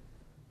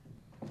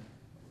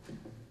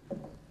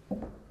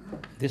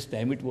 This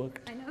time it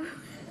worked. I know.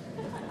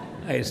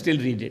 I still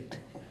read it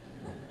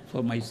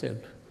for myself.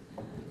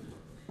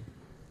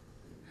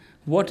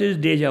 What is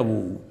déjà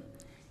vu?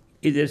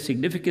 Is there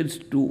significance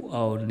to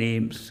our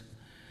names?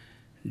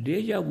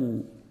 Déjà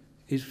vu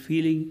is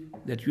feeling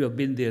that you have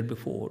been there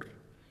before.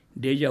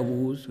 Déjà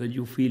vu is when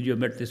you feel you have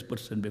met this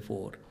person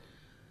before.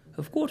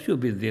 Of course you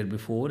have been there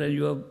before and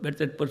you have met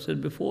that person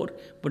before,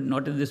 but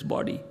not in this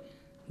body.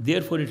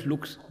 Therefore it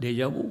looks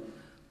déjà vu.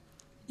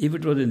 If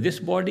it was in this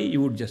body,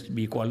 you would just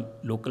be called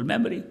local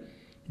memory.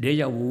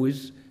 Déjà vu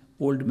is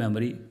old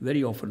memory,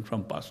 very often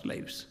from past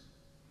lives.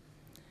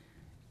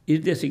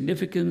 Is there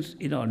significance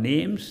in our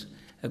names?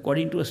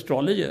 According to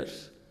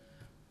astrologers,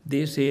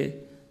 they say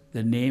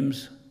the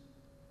names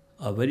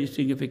are very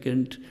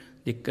significant.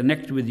 They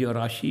connect with your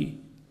Rashi.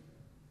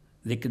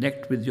 They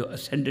connect with your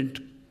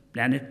ascendant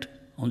planet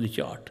on the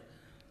chart.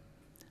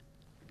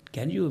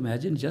 Can you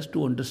imagine, just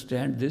to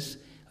understand this,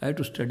 I had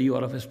to study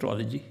all of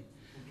astrology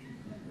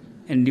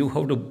and knew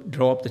how to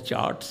draw up the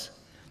charts.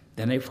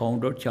 Then I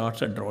found out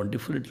charts are drawn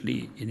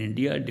differently in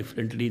India,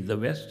 differently in the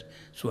West,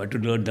 so I had to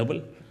learn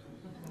double.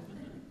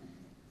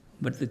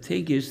 But the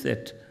thing is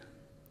that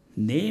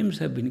names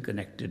have been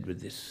connected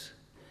with this.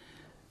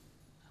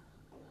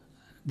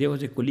 There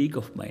was a colleague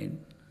of mine,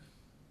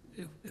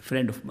 a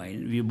friend of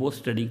mine, we were both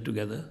studying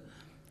together.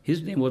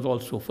 His name was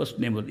also, first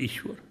name was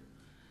Ishwar.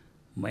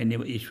 My name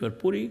was Ishwar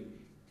Puri,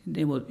 his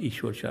name was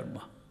Ishwar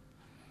Sharma.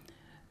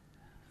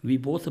 We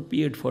both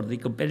appeared for the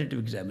competitive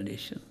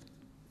examination.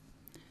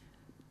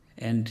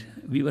 And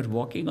we were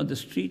walking on the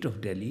street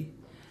of Delhi,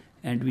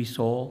 and we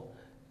saw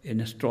an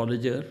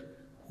astrologer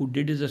who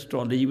did his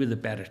astrology with a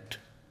parrot.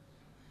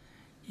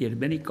 He had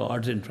many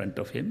cards in front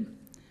of him,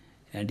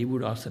 and he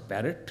would ask the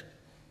parrot,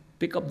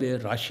 pick up their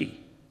Rashi.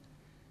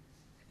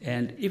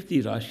 And if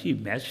the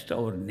Rashi matched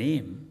our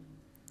name,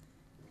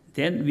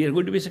 then we are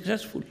going to be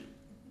successful.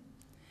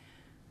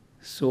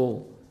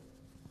 So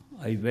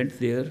I went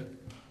there,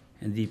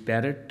 and the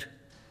parrot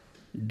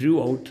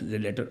drew out the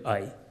letter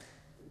I.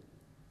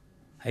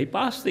 I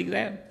passed the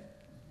exam.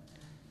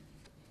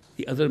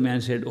 The other man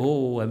said,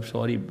 oh, I'm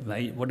sorry,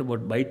 what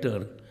about my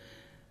turn?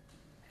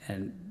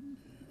 And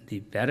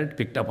the parrot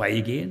picked up I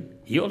again.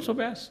 He also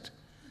passed.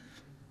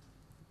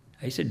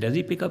 I said, does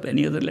he pick up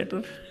any other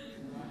letter?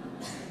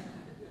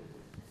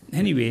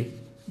 Anyway,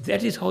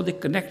 that is how they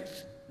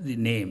connect the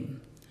name.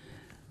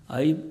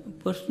 I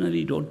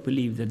personally don't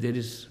believe that there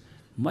is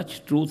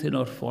much truth in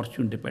our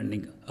fortune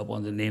depending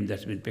upon the name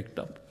that's been picked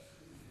up.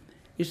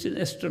 It's an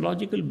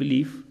astrological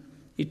belief.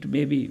 It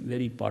may be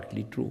very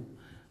partly true.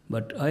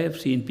 But I have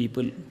seen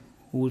people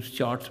whose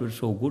charts were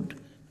so good,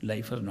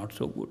 life was not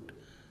so good.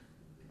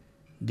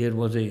 There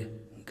was a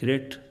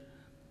great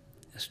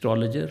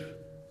astrologer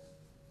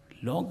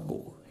long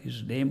ago.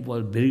 His name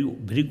was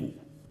Brigu.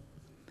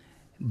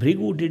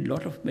 Brigu did a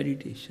lot of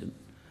meditation,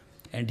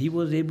 and he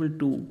was able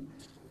to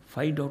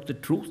find out the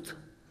truth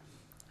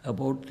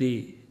about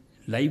the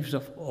lives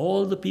of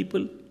all the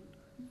people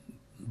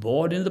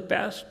born in the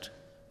past,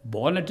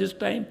 born at his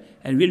time,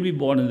 and will be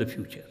born in the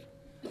future.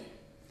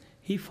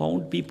 He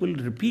found people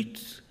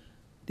repeat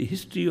the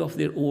history of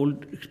their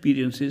old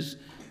experiences,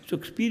 so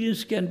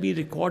experience can be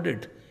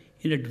recorded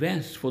in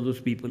advance for those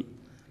people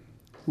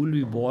who will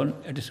be born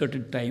at a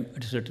certain time,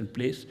 at a certain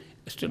place,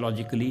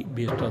 astrologically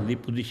based on the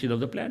position of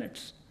the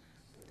planets.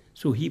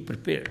 So he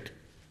prepared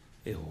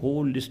a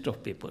whole list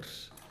of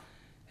papers,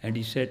 and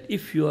he said,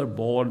 if you are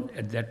born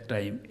at that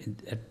time, in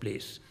that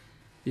place,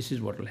 this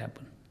is what will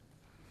happen.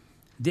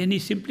 Then he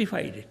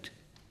simplified it.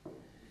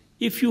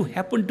 If you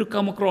happen to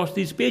come across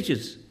these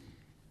pages,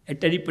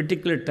 at any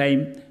particular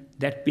time,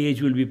 that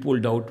page will be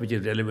pulled out which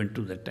is relevant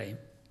to that time.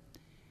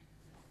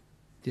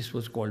 This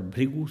was called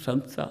Bhrigu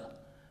Samstha,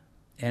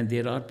 and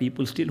there are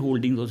people still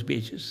holding those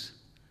pages.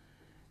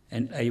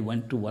 And I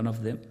went to one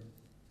of them,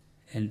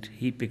 and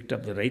he picked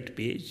up the right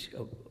page,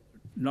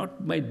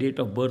 not my date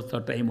of birth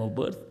or time of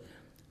birth,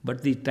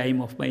 but the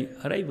time of my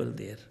arrival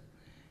there.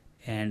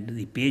 And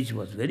the page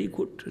was very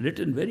good,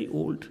 written very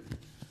old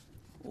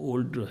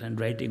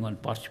handwriting on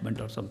parchment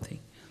or something.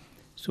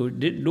 So it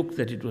did look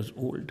that it was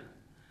old.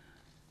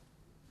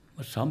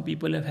 But some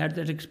people have had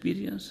that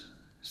experience,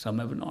 some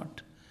have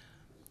not.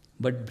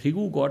 But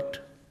Bhrigu got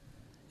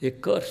a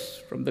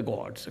curse from the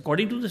gods,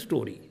 according to the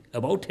story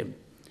about him,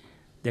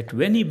 that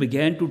when he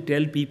began to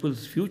tell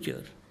people's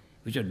future,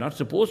 which are not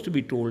supposed to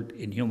be told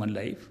in human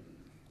life,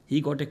 he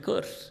got a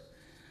curse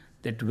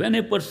that when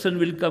a person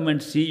will come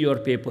and see your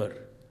paper,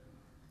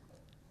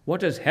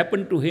 what has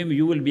happened to him,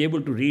 you will be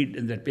able to read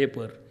in that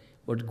paper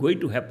what's going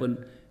to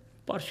happen,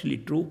 partially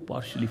true,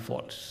 partially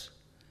false.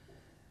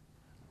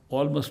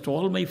 Almost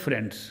all my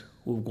friends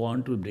who've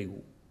gone to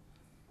Bhrigu,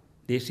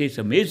 they say it's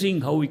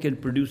amazing how we can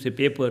produce a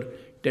paper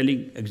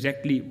telling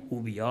exactly who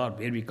we are,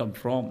 where we come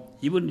from.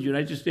 Even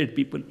United States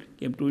people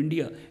came to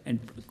India and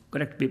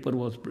correct paper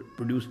was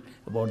produced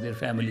about their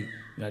family,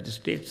 United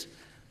States.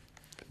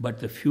 But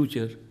the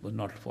future was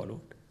not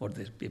followed, what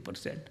the paper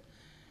said.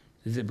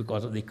 This is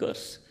because of the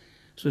curse.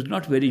 So it's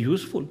not very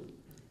useful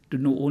to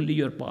know only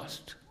your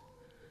past.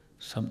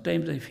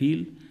 Sometimes I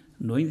feel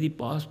knowing the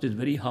past is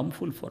very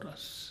harmful for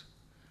us,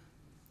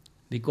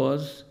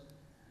 because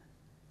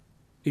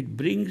it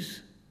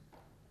brings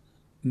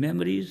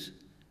memories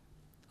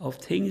of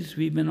things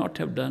we may not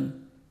have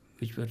done,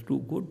 which were too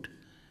good,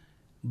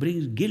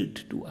 brings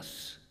guilt to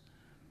us.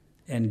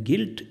 And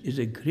guilt is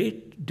a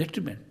great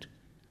detriment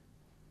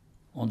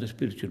on the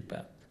spiritual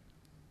path,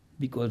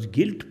 because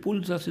guilt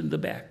pulls us in the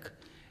back,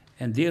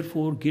 and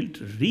therefore guilt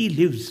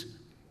relives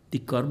the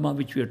karma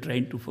which we are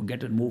trying to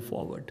forget and move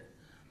forward.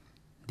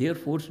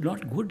 Therefore, it's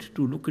not good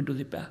to look into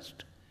the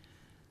past.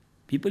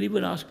 People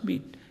even ask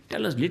me,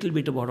 tell us a little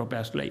bit about our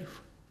past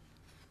life.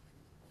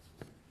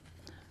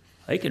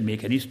 I can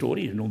make any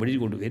story, nobody's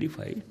going to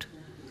verify it.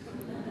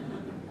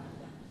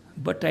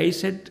 But I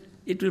said,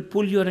 it will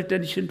pull your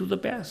attention to the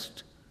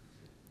past.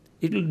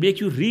 It will make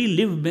you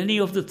relive many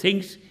of the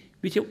things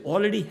which have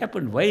already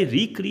happened. Why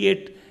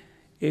recreate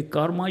a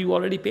karma you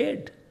already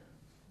paid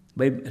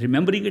by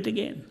remembering it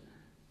again?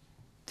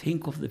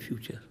 Think of the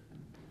future.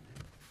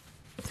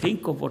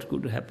 Think of what's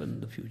going to happen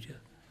in the future.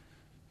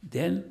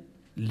 Then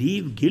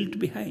leave guilt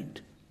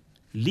behind.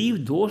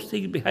 Leave those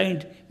things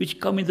behind which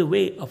come in the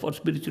way of our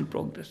spiritual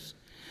progress.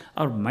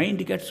 Our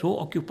mind gets so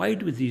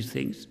occupied with these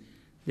things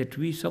that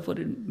we suffer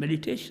in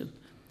meditation.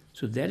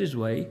 So that is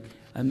why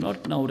I'm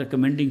not now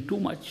recommending too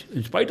much.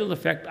 In spite of the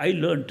fact I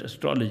learned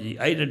astrology,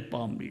 I read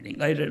palm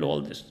reading, I read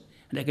all this,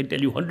 and I can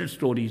tell you 100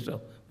 stories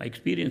of my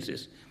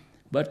experiences.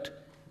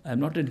 But I'm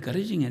not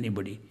encouraging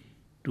anybody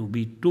to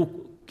be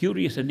too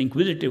curious and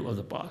inquisitive of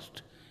the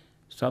past.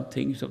 Some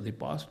things of the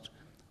past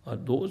or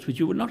those which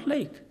you would not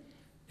like.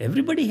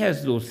 Everybody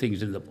has those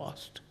things in the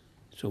past.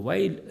 So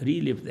why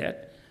relive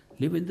that?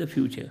 Live in the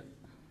future.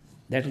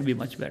 That will be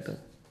much better.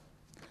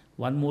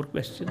 One more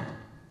question.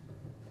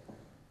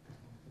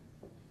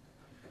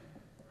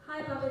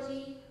 Hi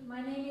Babaji,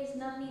 my name is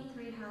Navneet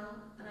Rihal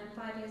and I'm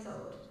 5 years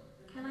old.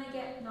 Can I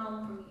get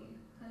Nam from you?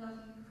 I love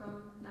you from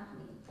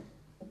Navneet.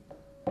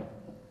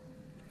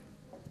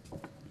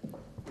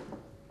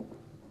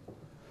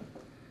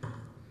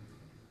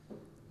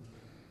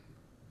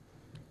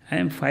 I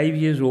am 5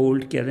 years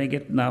old. Can I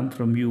get Nam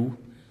from you?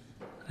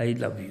 I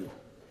love you.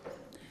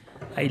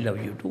 I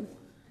love you too.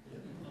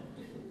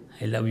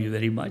 I love you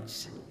very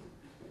much.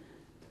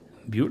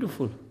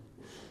 Beautiful.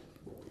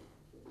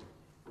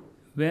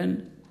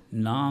 When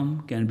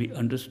Nam can be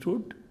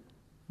understood,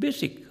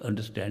 basic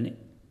understanding,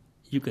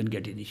 you can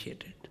get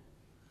initiated.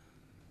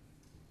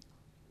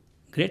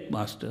 Great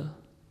Master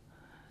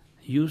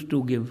used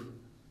to give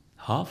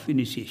half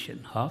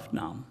initiation, half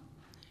Nam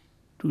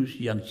to his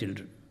young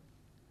children.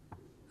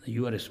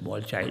 You are a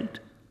small child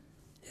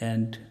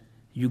and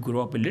you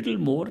grow up a little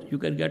more, you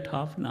can get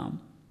half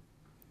Nam.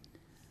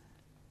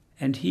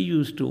 And he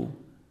used to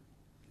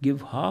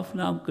give half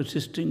Nam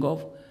consisting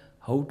of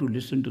how to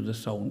listen to the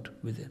sound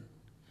within.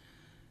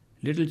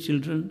 Little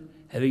children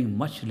having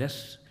much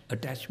less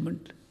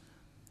attachment,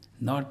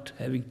 not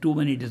having too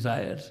many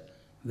desires,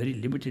 very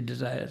limited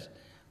desires,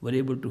 were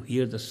able to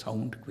hear the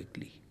sound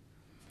quickly.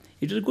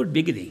 It was a good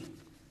beginning.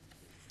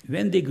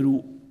 When they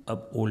grew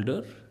up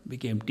older,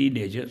 became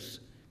teenagers,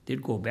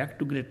 they'd go back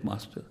to Great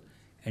Master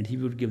and he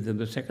would give them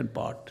the second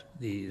part,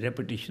 the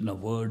repetition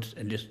of words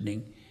and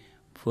listening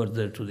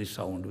further to the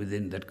sound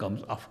within that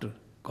comes after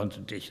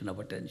concentration of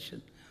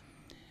attention.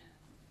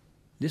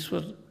 This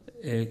was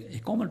a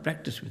common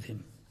practice with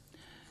him.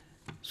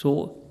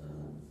 So,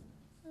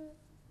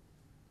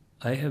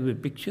 I have a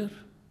picture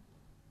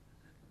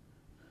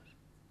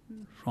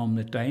from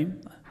the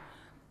time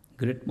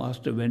Great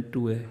Master went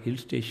to a hill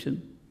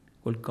station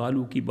called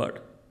Kalu Ki Bad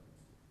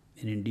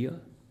in India.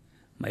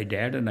 My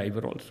dad and I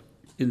were also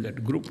in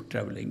that group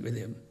traveling with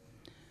him.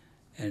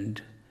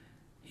 And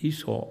he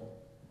saw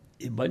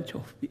a bunch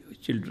of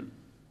children.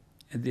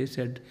 And they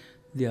said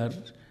they are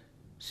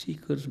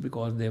seekers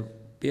because their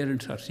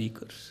parents are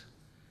seekers.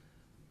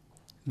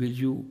 Will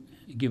you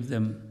give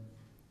them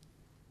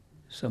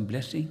some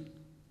blessing?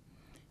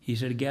 He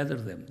said, gather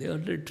them. They are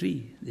under a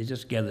tree. They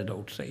just gathered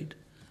outside.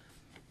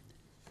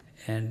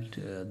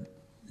 And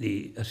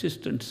the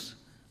assistants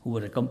who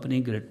were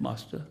accompanying Great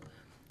Master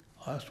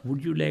asked,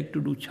 would you like to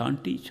do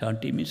chanti?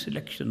 Chanti means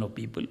selection of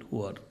people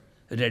who are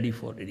ready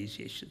for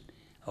initiation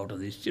out of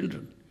these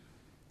children.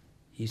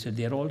 He said,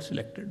 they are all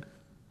selected.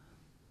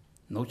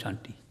 No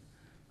chanti.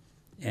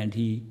 And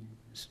he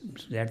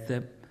sat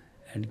them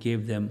and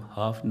gave them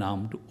half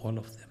Nam to all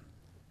of them.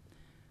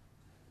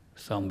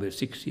 Some were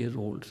 6 years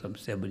old, some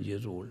 7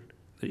 years old,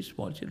 very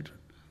small children,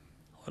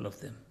 all of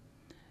them.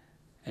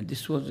 And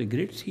this was a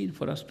great scene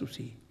for us to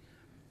see.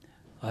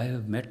 I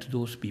have met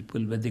those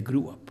people when they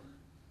grew up.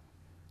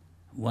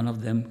 One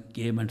of them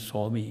came and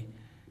saw me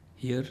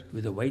here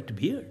with a white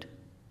beard.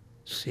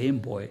 Same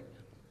boy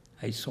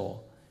I saw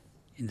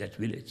in that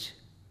village.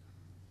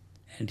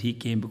 And he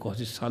came because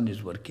his son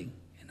is working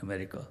in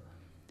America.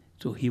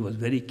 So he was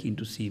very keen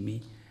to see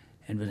me.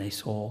 And when I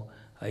saw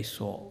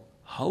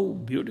how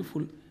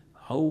beautiful,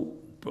 how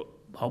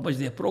much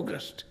they have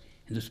progressed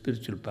in the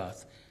spiritual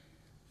path.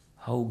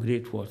 How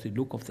great was the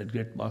look of that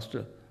Great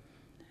Master.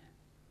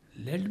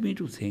 Led me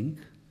to think,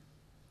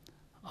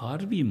 are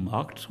we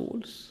marked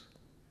souls?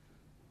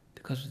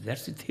 Because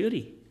that's the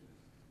theory,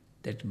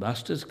 that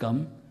masters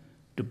come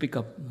to pick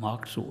up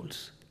marked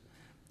souls.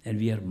 And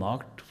we are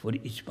marked for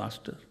each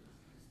master.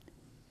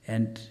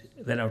 And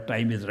when our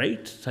time is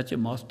right, such a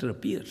master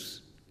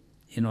appears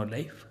in our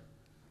life.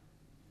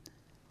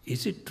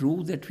 Is it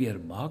true that we are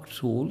marked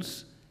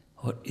souls,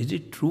 or is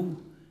it true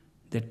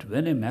that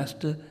when a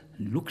master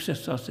looks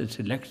at us and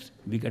selects,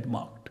 we get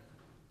marked?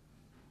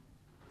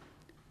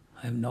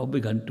 I have now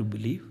begun to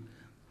believe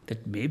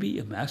that maybe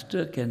a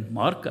master can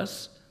mark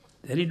us,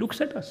 then he looks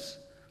at us.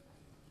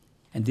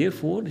 And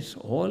therefore, it's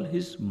all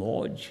his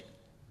mauj.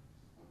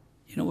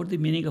 You know what the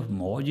meaning of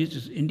mauj is?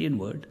 It's an Indian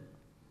word.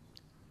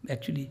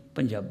 Actually,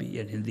 Punjabi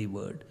and Hindi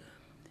word.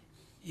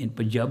 In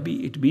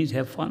Punjabi, it means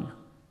have fun.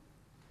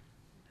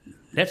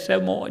 Let's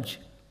have mauj.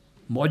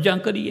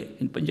 Maujan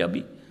kariye in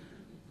Punjabi.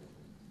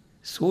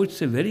 So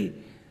it's a very...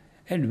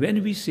 And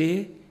when we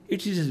say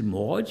it is his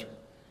mauj,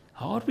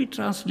 how are we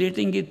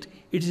translating it?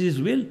 It is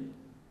his will.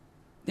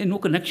 There's no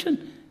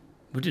connection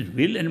between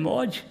will and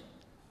mauj.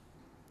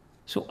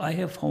 So I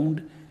have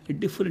found a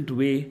different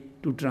way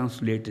to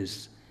translate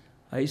this.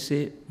 I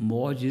say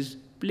mauj is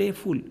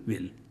playful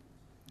will.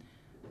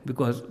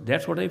 Because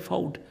that's what I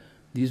found.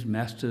 These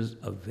masters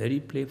are very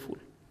playful.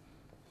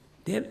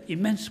 They have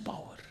immense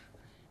power,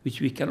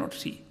 which we cannot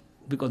see,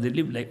 because they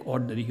live like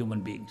ordinary human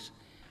beings.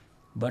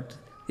 But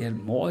their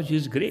mauj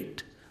is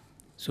great.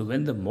 So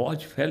when the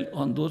mauj fell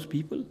on those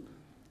people,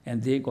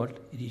 and they got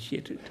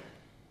initiated,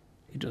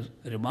 it was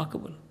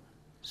remarkable.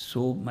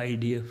 So, my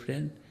dear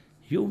friend,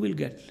 you will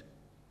get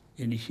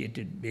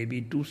initiated, maybe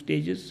in 2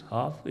 stages,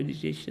 half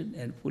initiation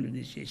and full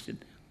initiation,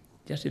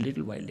 just a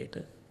little while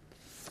later.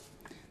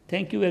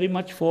 Thank you very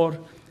much for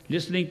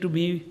listening to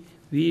me.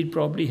 We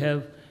probably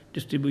have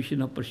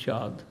distribution of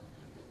prasad.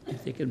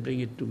 If they can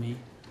bring it to me,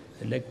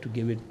 I'd like to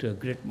give it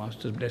great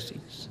master's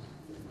blessings.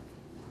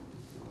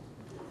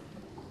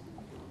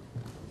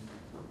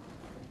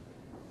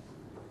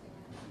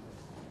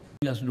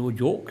 Us no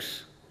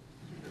jokes.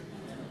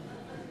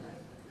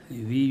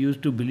 We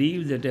used to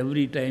believe that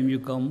every time you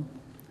come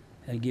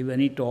and give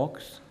any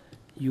talks,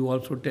 you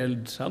also tell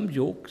some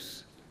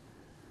jokes.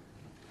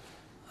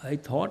 I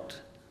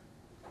thought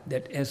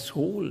that as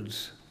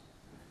souls,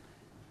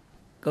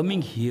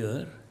 coming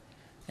here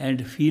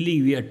and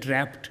feeling we are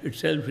trapped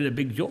itself is a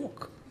big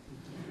joke.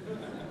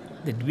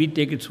 That we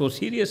take it so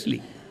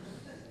seriously,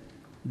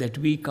 that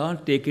we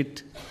can't take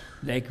it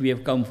like we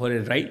have come for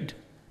a ride.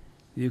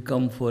 We've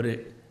come for a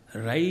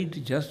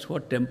ride just for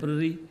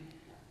temporary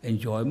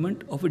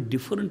enjoyment of a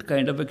different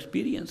kind of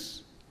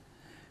experience.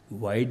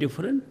 Why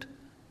different?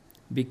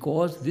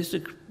 Because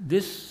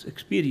this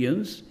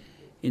experience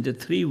in the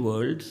 3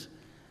 worlds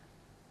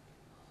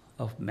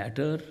of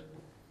matter,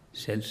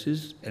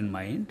 senses and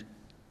mind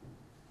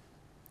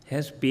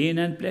has pain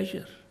and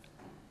pleasure.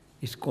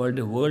 It's called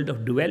a world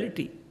of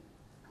duality.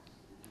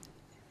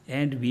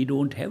 And we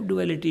don't have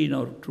duality in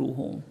our true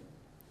home.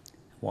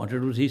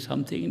 Wanted to see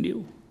something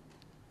new.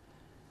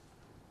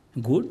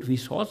 Good, we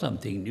saw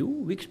something new.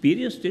 We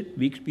experienced it.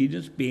 We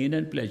experienced pain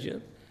and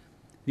pleasure.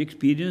 We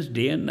experienced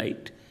day and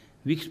night.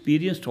 We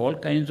experienced all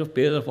kinds of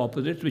pairs of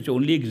opposites which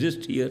only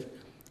exist here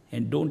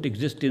and don't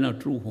exist in our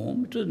true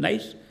home. It was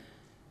nice.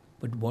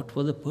 But what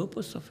was the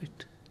purpose of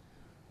it?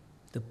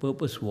 The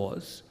purpose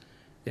was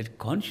that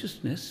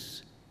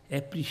consciousness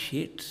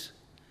appreciates.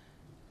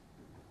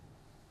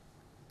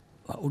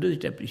 How does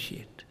it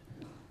appreciate?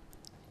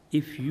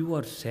 If you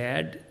are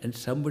sad and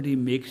somebody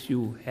makes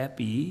you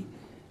happy,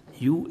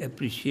 you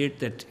appreciate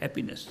that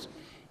happiness.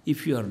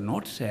 If you are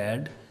not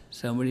sad,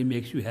 somebody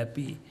makes you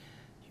happy,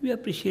 you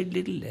appreciate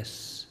little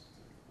less.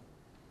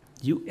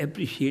 You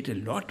appreciate a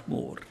lot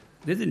more.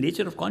 That's the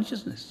nature of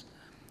consciousness.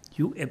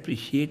 You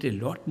appreciate a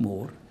lot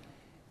more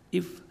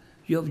if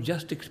you have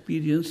just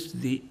experienced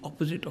the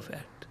opposite of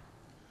that.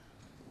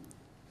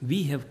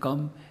 We have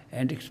come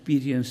and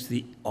experienced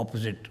the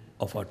opposite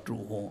of our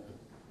true home.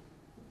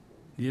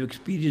 We have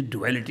experienced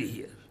duality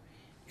here,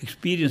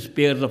 experienced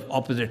pairs of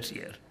opposites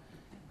here.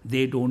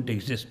 They don't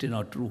exist in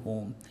our true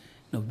home.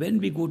 Now, when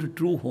we go to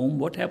true home,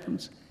 what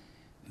happens?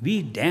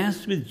 We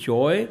dance with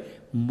joy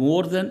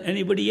more than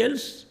anybody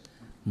else,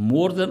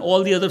 more than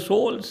all the other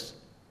souls.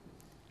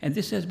 And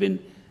this has been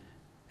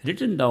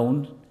written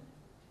down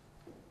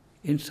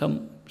in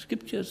some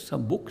scriptures,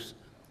 some books,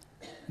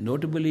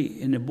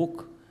 notably in a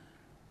book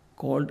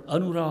called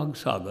Anurag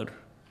Sagar,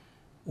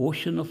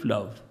 Ocean of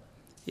Love,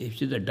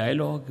 which is a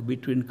dialogue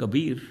between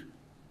Kabir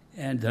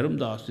and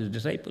Dharamdas, his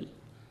disciple.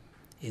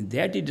 In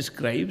that he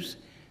describes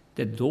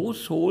that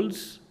those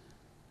souls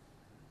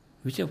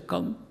which have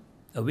come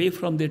away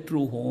from their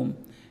true home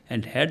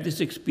and had this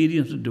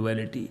experience of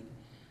duality,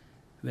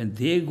 when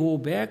they go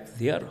back,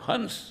 they are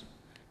Hans,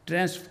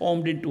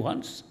 transformed into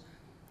Hans.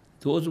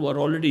 Those who are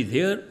already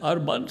there are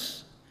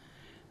Buns.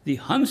 The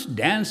Hans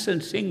dance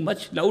and sing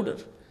much louder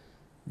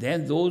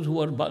than those who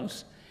are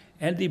Buns.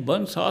 And the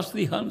Buns ask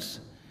the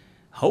Hans,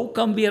 how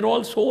come we are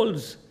all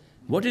souls?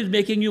 What is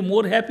making you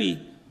more happy?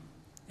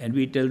 And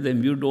we tell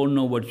them, you don't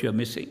know what you are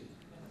missing.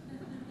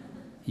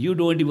 You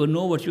don't even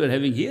know what you are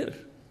having here,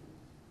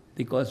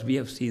 because we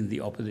have seen the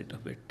opposite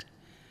of it.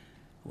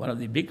 One of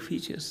the big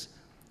features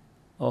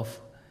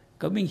of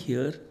coming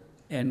here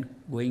and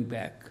going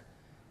back.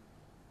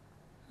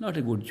 Not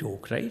a good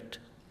joke, right?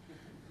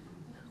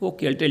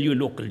 Okay, I'll tell you a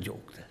local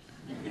joke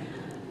then.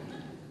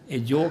 A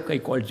joke I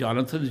call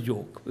Jonathan's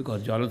joke,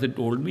 because Jonathan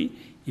told me,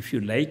 if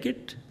you like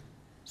it,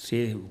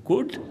 say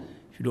good.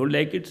 If you don't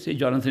like it, say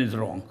Jonathan is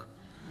wrong.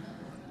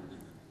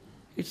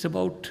 It's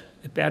about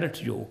a parrot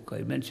joke. I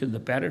mentioned the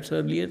parrots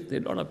earlier. There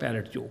are a lot of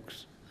parrot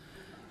jokes.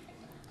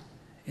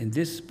 In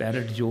this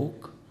parrot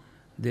joke,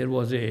 there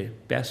was a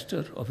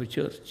pastor of a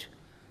church,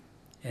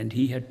 and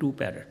he had 2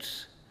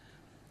 parrots.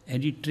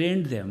 And he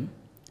trained them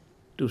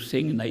to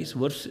sing nice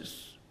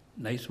verses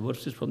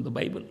from the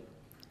Bible,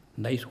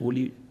 nice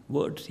holy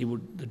words,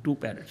 the 2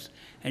 parrots.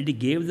 And he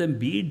gave them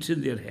beads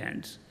in their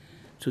hands,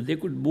 so they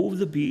could move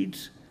the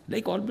beads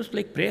almost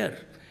like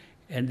prayer.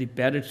 And the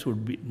parrots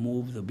would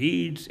move the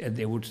beads, and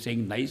they would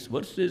sing nice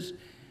verses,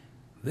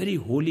 very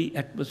holy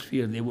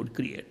atmosphere they would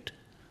create.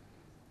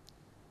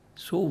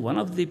 So one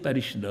of the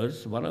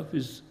parishioners, one of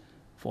his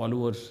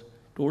followers,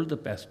 told the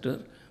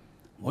pastor,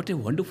 what a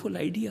wonderful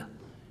idea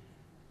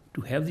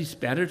to have these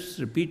parrots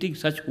repeating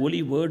such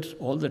holy words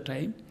all the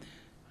time.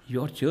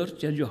 Your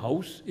church and your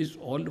house is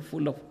all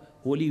full of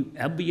holy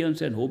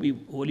ambience and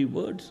holy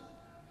words.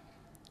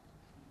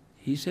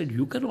 He said,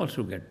 you can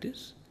also get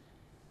this.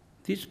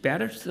 These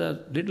parrots are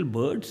little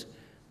birds.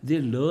 They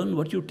learn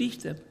what you teach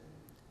them.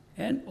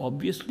 And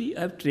obviously,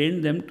 I've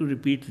trained them to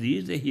repeat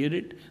these. They hear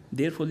it.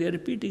 Therefore, they are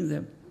repeating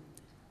them.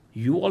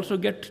 You also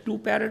get 2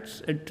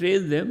 parrots and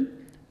train them,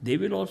 they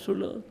will also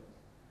learn.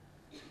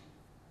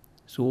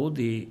 So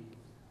the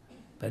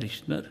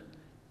parishioner,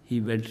 he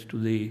went to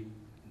the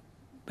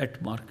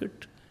pet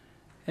market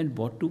and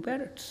bought 2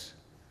 parrots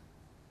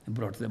and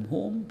brought them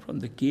home from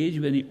the cage.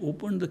 When he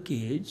opened the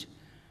cage,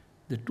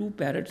 the 2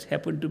 parrots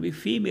happened to be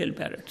female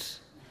parrots.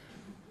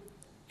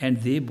 And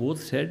they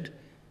both said,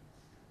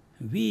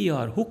 "We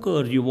are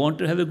hookers, you want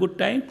to have a good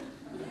time?"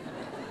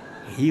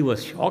 He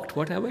was shocked,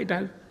 what have I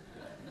done?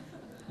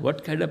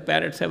 What kind of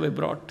parrots have I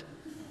brought?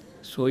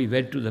 So he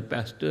went to the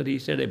pastor, he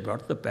said, "I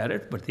brought the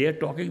parrot, but they are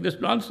talking this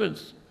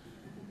nonsense."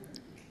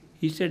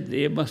 He said,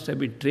 "They must have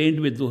been trained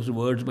with those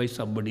words by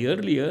somebody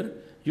earlier.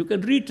 You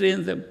can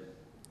retrain them.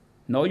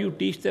 Now you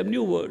teach them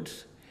new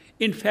words.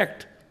 In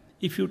fact,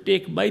 if you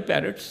take my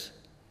parrots,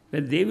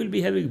 when they will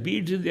be having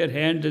beads in their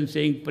hands and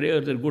saying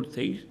prayers and good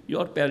things,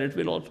 your parrot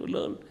will also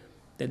learn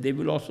that they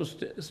will also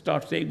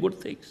start saying good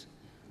things."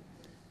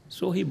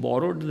 So he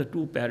borrowed the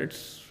 2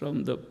 parrots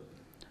from the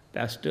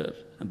pastor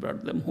and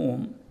brought them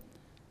home.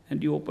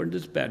 And he opened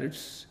his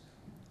parrots,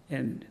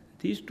 and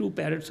these 2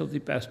 parrots of the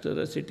pastor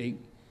are sitting,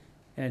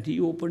 and he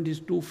opened his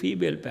 2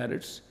 female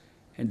parrots,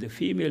 and the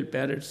female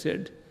parrot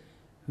said,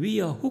 "We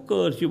are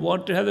hookers, you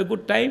want to have a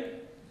good time?"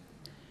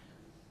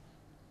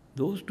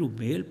 Those 2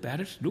 male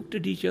parrots looked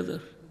at each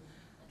other.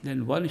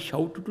 Then one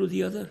shouted to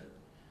the other,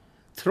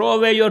 "Throw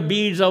away your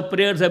beads, our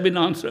prayers have been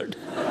answered."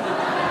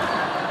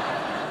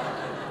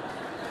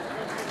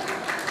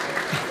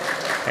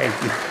 Thank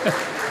you.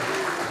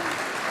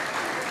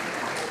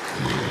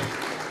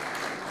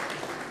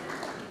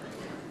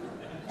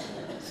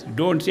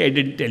 Don't say I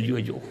didn't tell you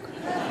a joke.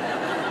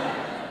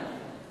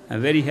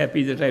 I'm very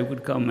happy that I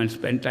could come and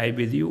spend time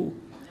with you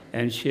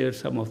and share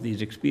some of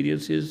these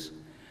experiences.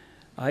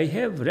 I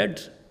have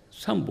read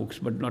some books,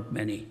 but not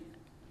many.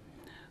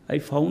 I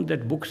found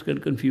that books can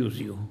confuse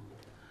you.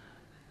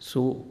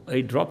 So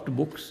I dropped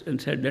books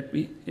and said, let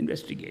me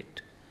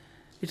investigate.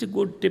 It's a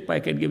good tip I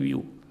can give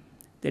you,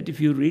 that if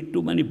you read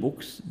too many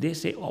books, they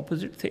say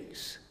opposite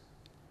things.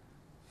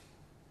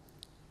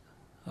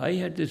 I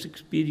had this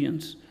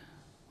experience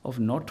of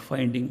not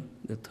finding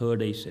the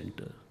third eye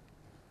center.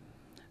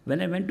 When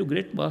I went to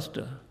Great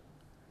Master,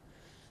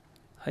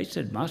 I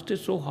said, "Master,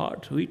 it's so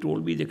hard." So he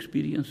told me the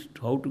experience,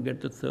 how to get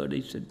the third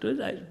eye center.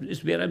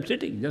 It's where I'm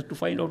sitting, just to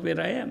find out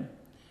where I am.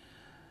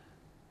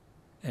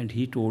 And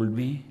he told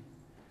me,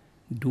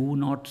 "Do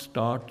not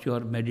start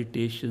your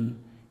meditation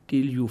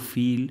till you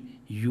feel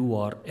you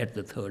are at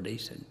the third eye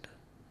center.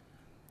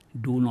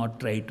 Do not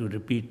try to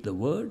repeat the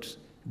words.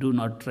 Do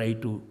not try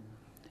to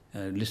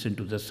listen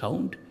to the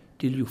sound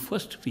till you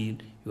first feel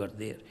you are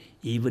there,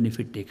 even if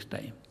it takes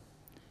time."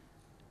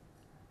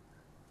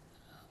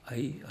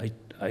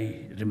 I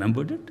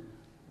remembered it.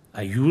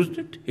 I used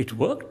it. It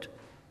worked.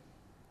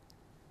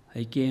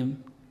 I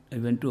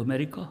went to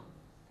America.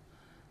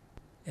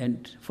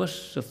 And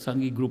first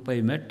Satsangi group I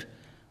met,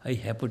 I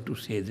happened to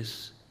say this.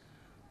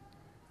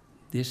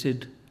 They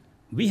said,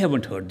 "We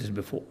haven't heard this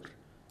before.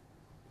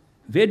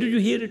 Where did you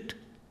hear it?"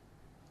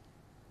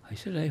 I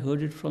said, "I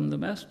heard it from the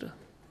master,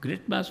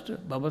 great master,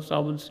 Baba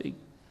Sawan Singh.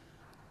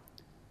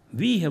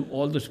 We have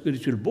all the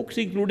spiritual books,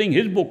 including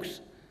his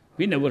books.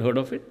 We never heard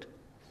of it."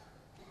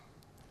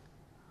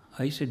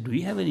 I said, "Do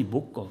you have any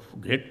book of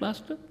great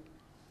master?"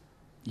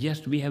 "Yes,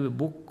 we have a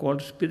book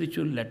called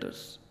Spiritual Letters.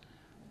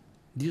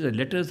 These are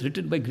letters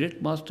written by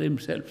great master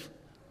himself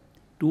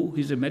to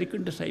his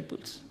American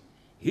disciples.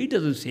 He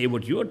doesn't say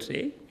what you are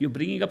saying. You're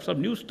bringing up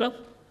some new stuff."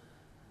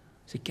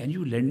 I said, "Can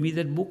you lend me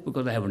that book?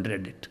 Because I haven't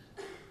read it."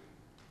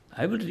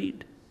 "I will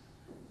read."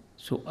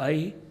 So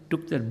I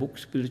took that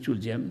book,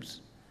 Spiritual Gems,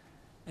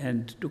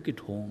 and took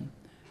it home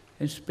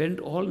and spent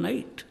all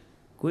night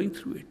going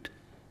through it.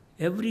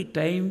 Every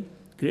time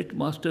great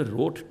master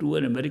wrote to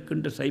an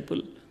American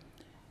disciple,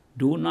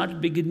 "Do not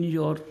begin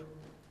your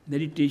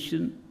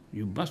meditation.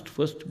 You must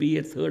first be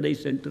at third eye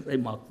center." I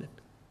marked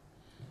it.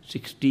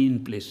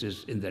 16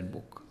 places in that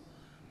book.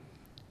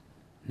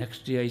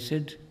 Next day I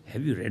said,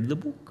 "Have you read the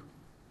book?"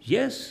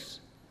 "Yes,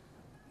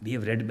 we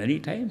have read many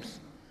times."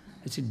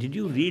 I said,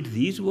 "Did you read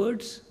these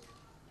words?"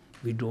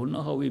 "We don't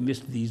know how we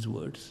missed these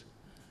words."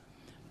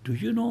 Do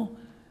you know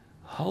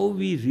how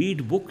we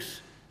read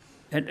books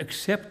and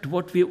accept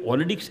what we have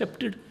already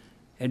accepted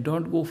and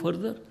don't go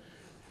further?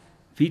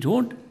 We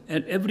don't,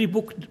 and every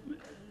book,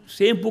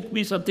 same book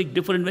means something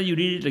different when you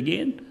read it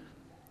again.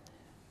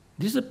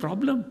 This is a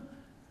problem.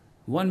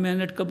 One man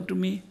had come to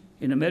me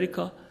in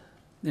America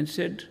and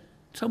said,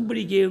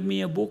 "Somebody gave me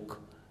a book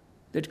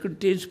that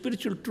contains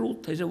spiritual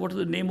truth." I said, "What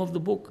is the name of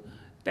the book?"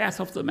 "Path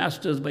of the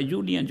Masters by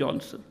Julian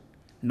Johnson."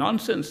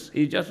 Nonsense.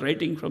 He's just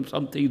writing from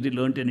something they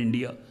learnt in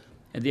India,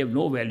 and they have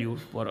no value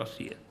for us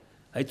here.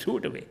 I threw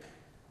it away.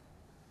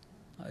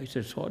 I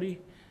said, "Sorry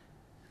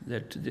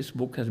that this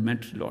book has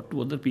meant a lot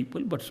to other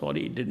people, but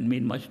sorry, it didn't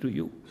mean much to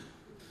you."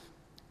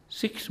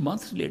 6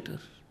 months later,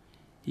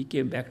 he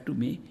came back to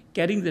me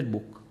carrying that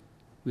book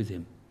with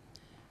him.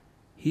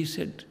 He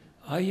said,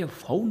 "I have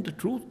found the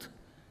truth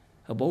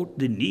about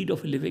the need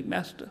of a living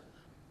master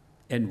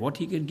and what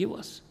he can give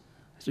us."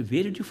 I said,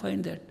 "Where did you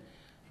find that?"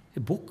 a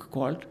book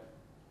called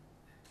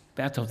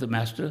Path of the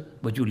Master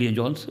by Julian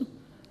Johnson.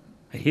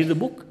 I hear the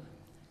book.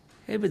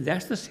 Hey, but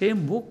that's the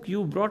same book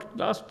you brought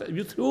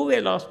you threw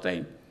away last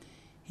time.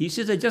 He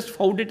says, I just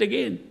found it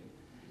again.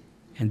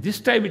 And this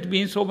time it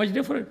means so much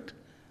different.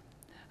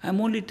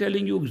 I'm only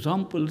telling you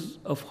examples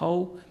of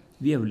how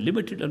we have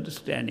limited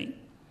understanding.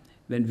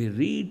 When we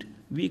read,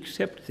 we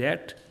accept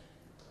that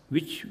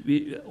which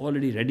we are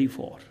already ready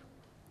for.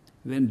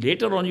 When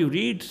later on you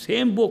read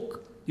same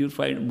book, you'll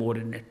find more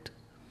in it.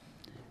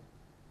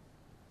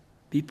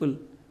 People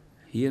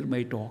hear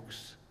my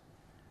talks.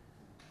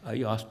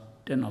 I asked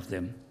 10 of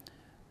them,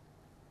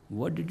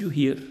 what did you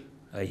hear?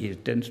 I hear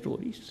 10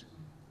 stories.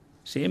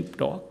 Same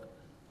talk,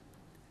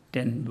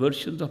 10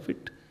 versions of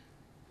it.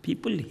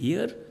 People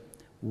hear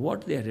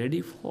what they're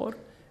ready for,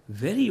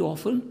 very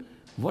often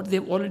what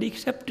they've already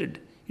accepted.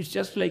 It's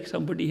just like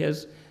somebody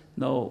has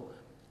now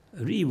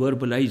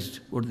re-verbalized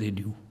what they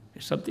do.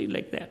 It's something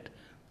like that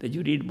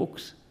you read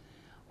books.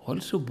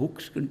 Also,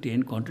 books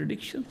contain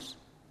contradictions.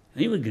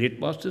 Even Great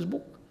Master's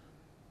book.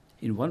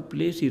 In one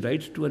place, he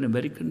writes to an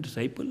American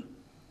disciple,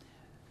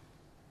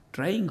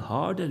 trying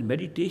hard and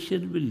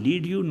meditation will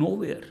lead you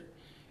nowhere.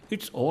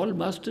 It's all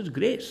Master's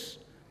grace.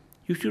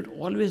 You should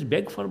always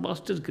beg for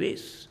Master's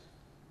grace.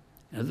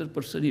 Another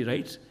person, he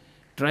writes,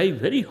 try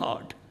very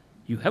hard.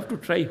 You have to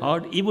try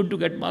hard even to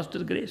get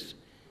Master's grace.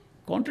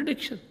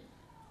 Contradiction.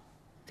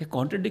 The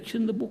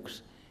contradiction in the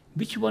books.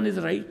 Which one is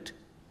right?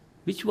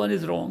 Which one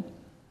is wrong?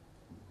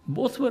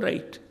 Both were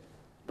right,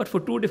 but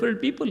for two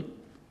different people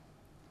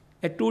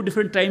at two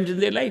different times in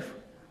their life.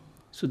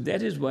 So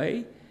that is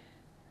why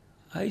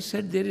I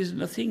said there is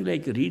nothing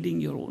like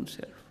reading your own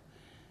self.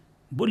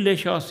 Bulle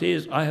Shah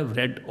says, I have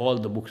read all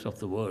the books of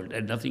the world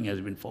and nothing has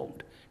been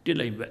found,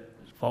 till I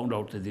found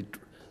out that the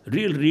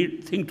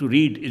real thing to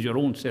read is your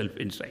own self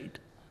inside.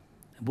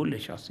 Bulle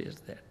Shah says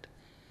that.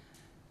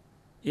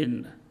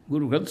 In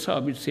Guru Granth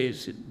Sahib it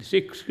says, in the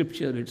Sikh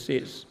scripture it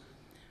says,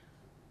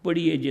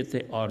 Padiye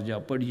jete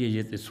arja, padiye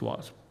jete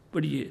swas,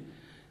 padiye.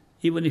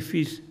 Even if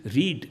we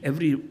read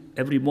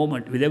every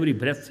moment, with every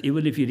breath,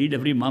 even if you read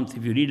every month,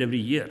 if you read every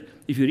year,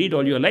 if you read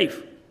all your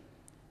life,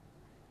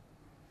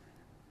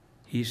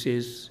 he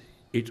says,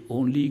 it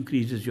only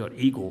increases your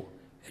ego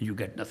and you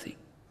get nothing.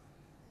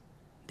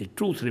 The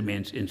truth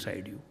remains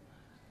inside you.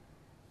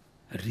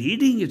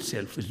 Reading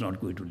itself is not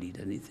going to lead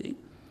anything.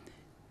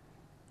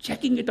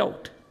 Checking it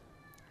out.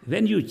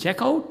 When you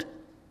check out,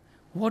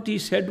 what he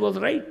said was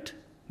right,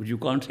 but you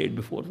can't say it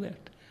before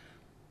that.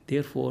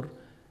 Therefore,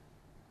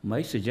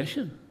 my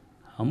suggestion,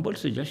 humble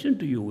suggestion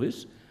to you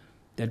is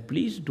that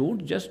please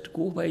don't just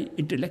go by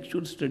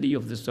intellectual study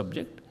of this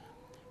subject.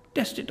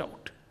 Test it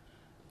out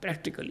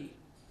practically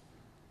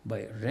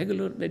by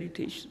regular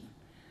meditation.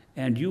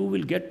 And you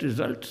will get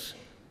results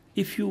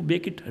if you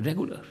make it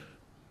regular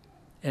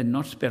and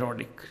not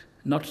sporadic,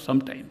 not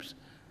sometimes.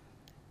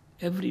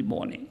 Every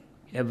morning,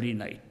 every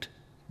night,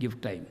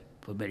 give time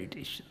for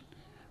meditation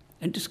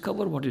and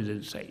discover what is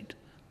inside.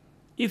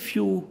 If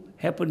you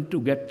happen to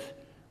get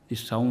the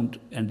sound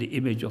and the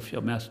image of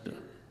your master,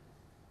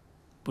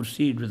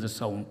 proceed with the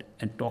sound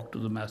and talk to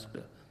the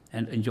master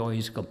and enjoy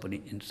his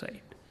company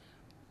inside.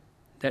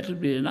 That will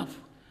be enough.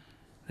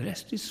 The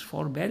rest is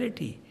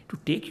formality to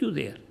take you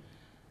there.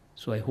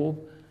 So I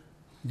hope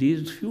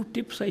these few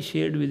tips I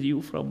shared with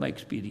you from my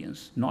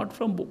experience, not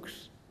from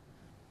books.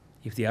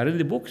 If they are in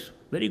the books,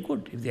 very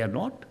good. If they are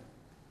not,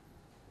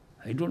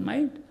 I don't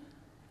mind.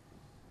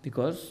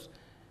 Because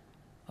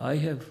I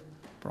have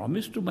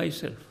promised to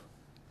myself,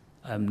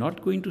 I am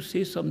not going to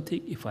say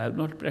something if I have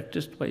not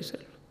practiced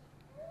myself.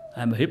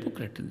 I am a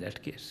hypocrite in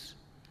that case.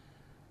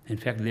 In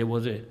fact, there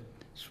was a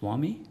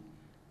Swami.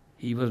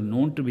 He was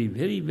known to be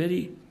very,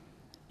 very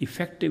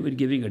effective in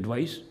giving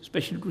advice,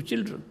 especially to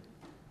children.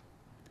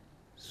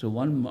 So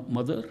one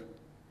mother,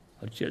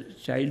 her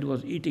child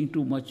was eating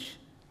too much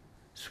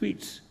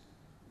sweets,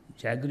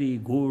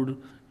 jaggery, gourd,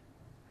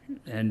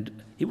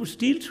 and he would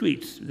steal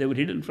sweets. They were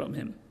hidden from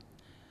him.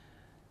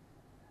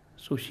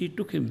 So she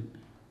took him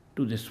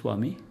to the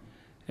Swami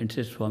and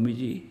said,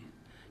 Swamiji,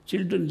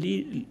 children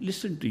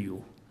listen to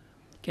you.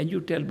 Can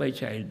you tell my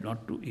child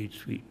not to eat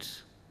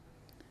sweets?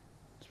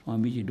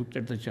 Swamiji looked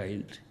at the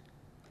child.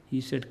 He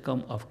said,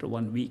 come after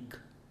 1 week.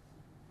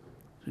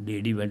 The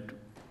lady went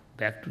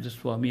back to the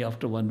Swami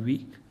after 1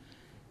 week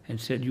and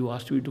said, you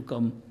asked me to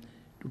come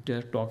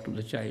to talk to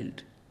the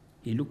child.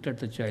 He looked at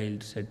the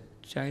child, said,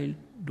 child,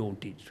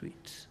 don't eat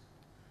sweets.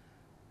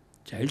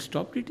 Child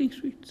stopped eating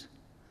sweets.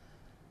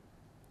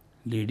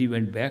 Lady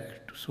went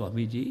back to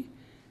Swamiji.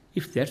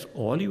 If that's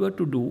all you had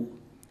to do,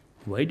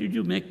 why did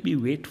you make me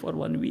wait for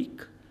 1 week?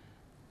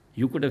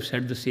 You could have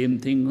said the same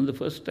thing on the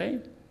first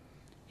time.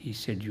 He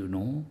said, you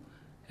know,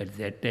 at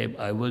that time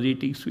I was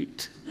eating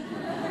sweets.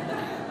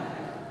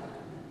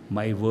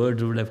 My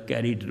words would have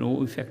carried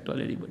no effect on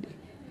anybody.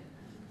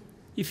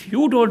 If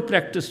you don't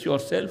practice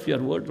yourself, your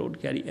words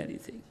don't carry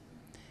anything.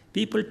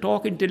 People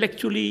talk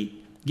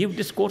intellectually, give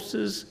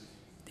discourses,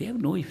 they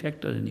have no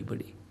effect on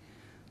anybody.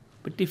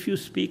 But if you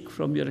speak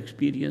from your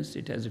experience,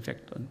 it has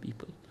effect on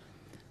people.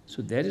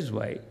 So that is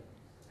why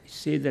I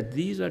say that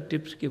these are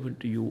tips given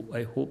to you.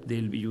 I hope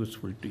they'll be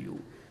useful to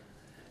you.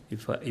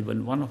 If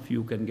even one of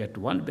you can get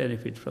one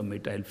benefit from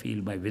it, I'll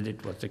feel my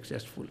visit was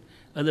successful.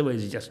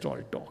 Otherwise, it's just all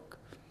talk.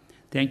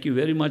 Thank you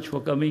very much for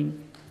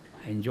coming.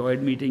 I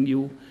enjoyed meeting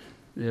you.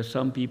 There are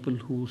some people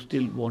who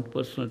still want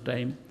personal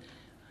time.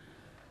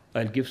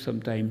 I'll give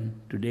some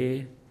time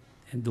today,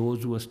 and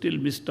those who are still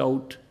missed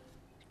out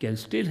can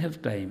still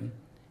have time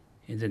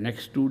in the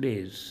next 2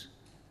 days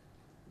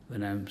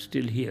when I'm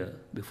still here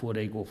before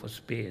I go for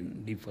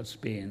Spain, leave for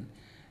Spain,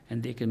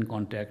 and they can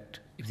contact,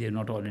 if they have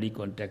not already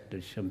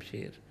contacted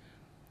Shamsher.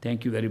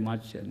 Thank you very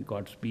much, and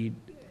Godspeed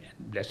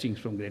and blessings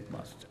from Great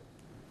Master.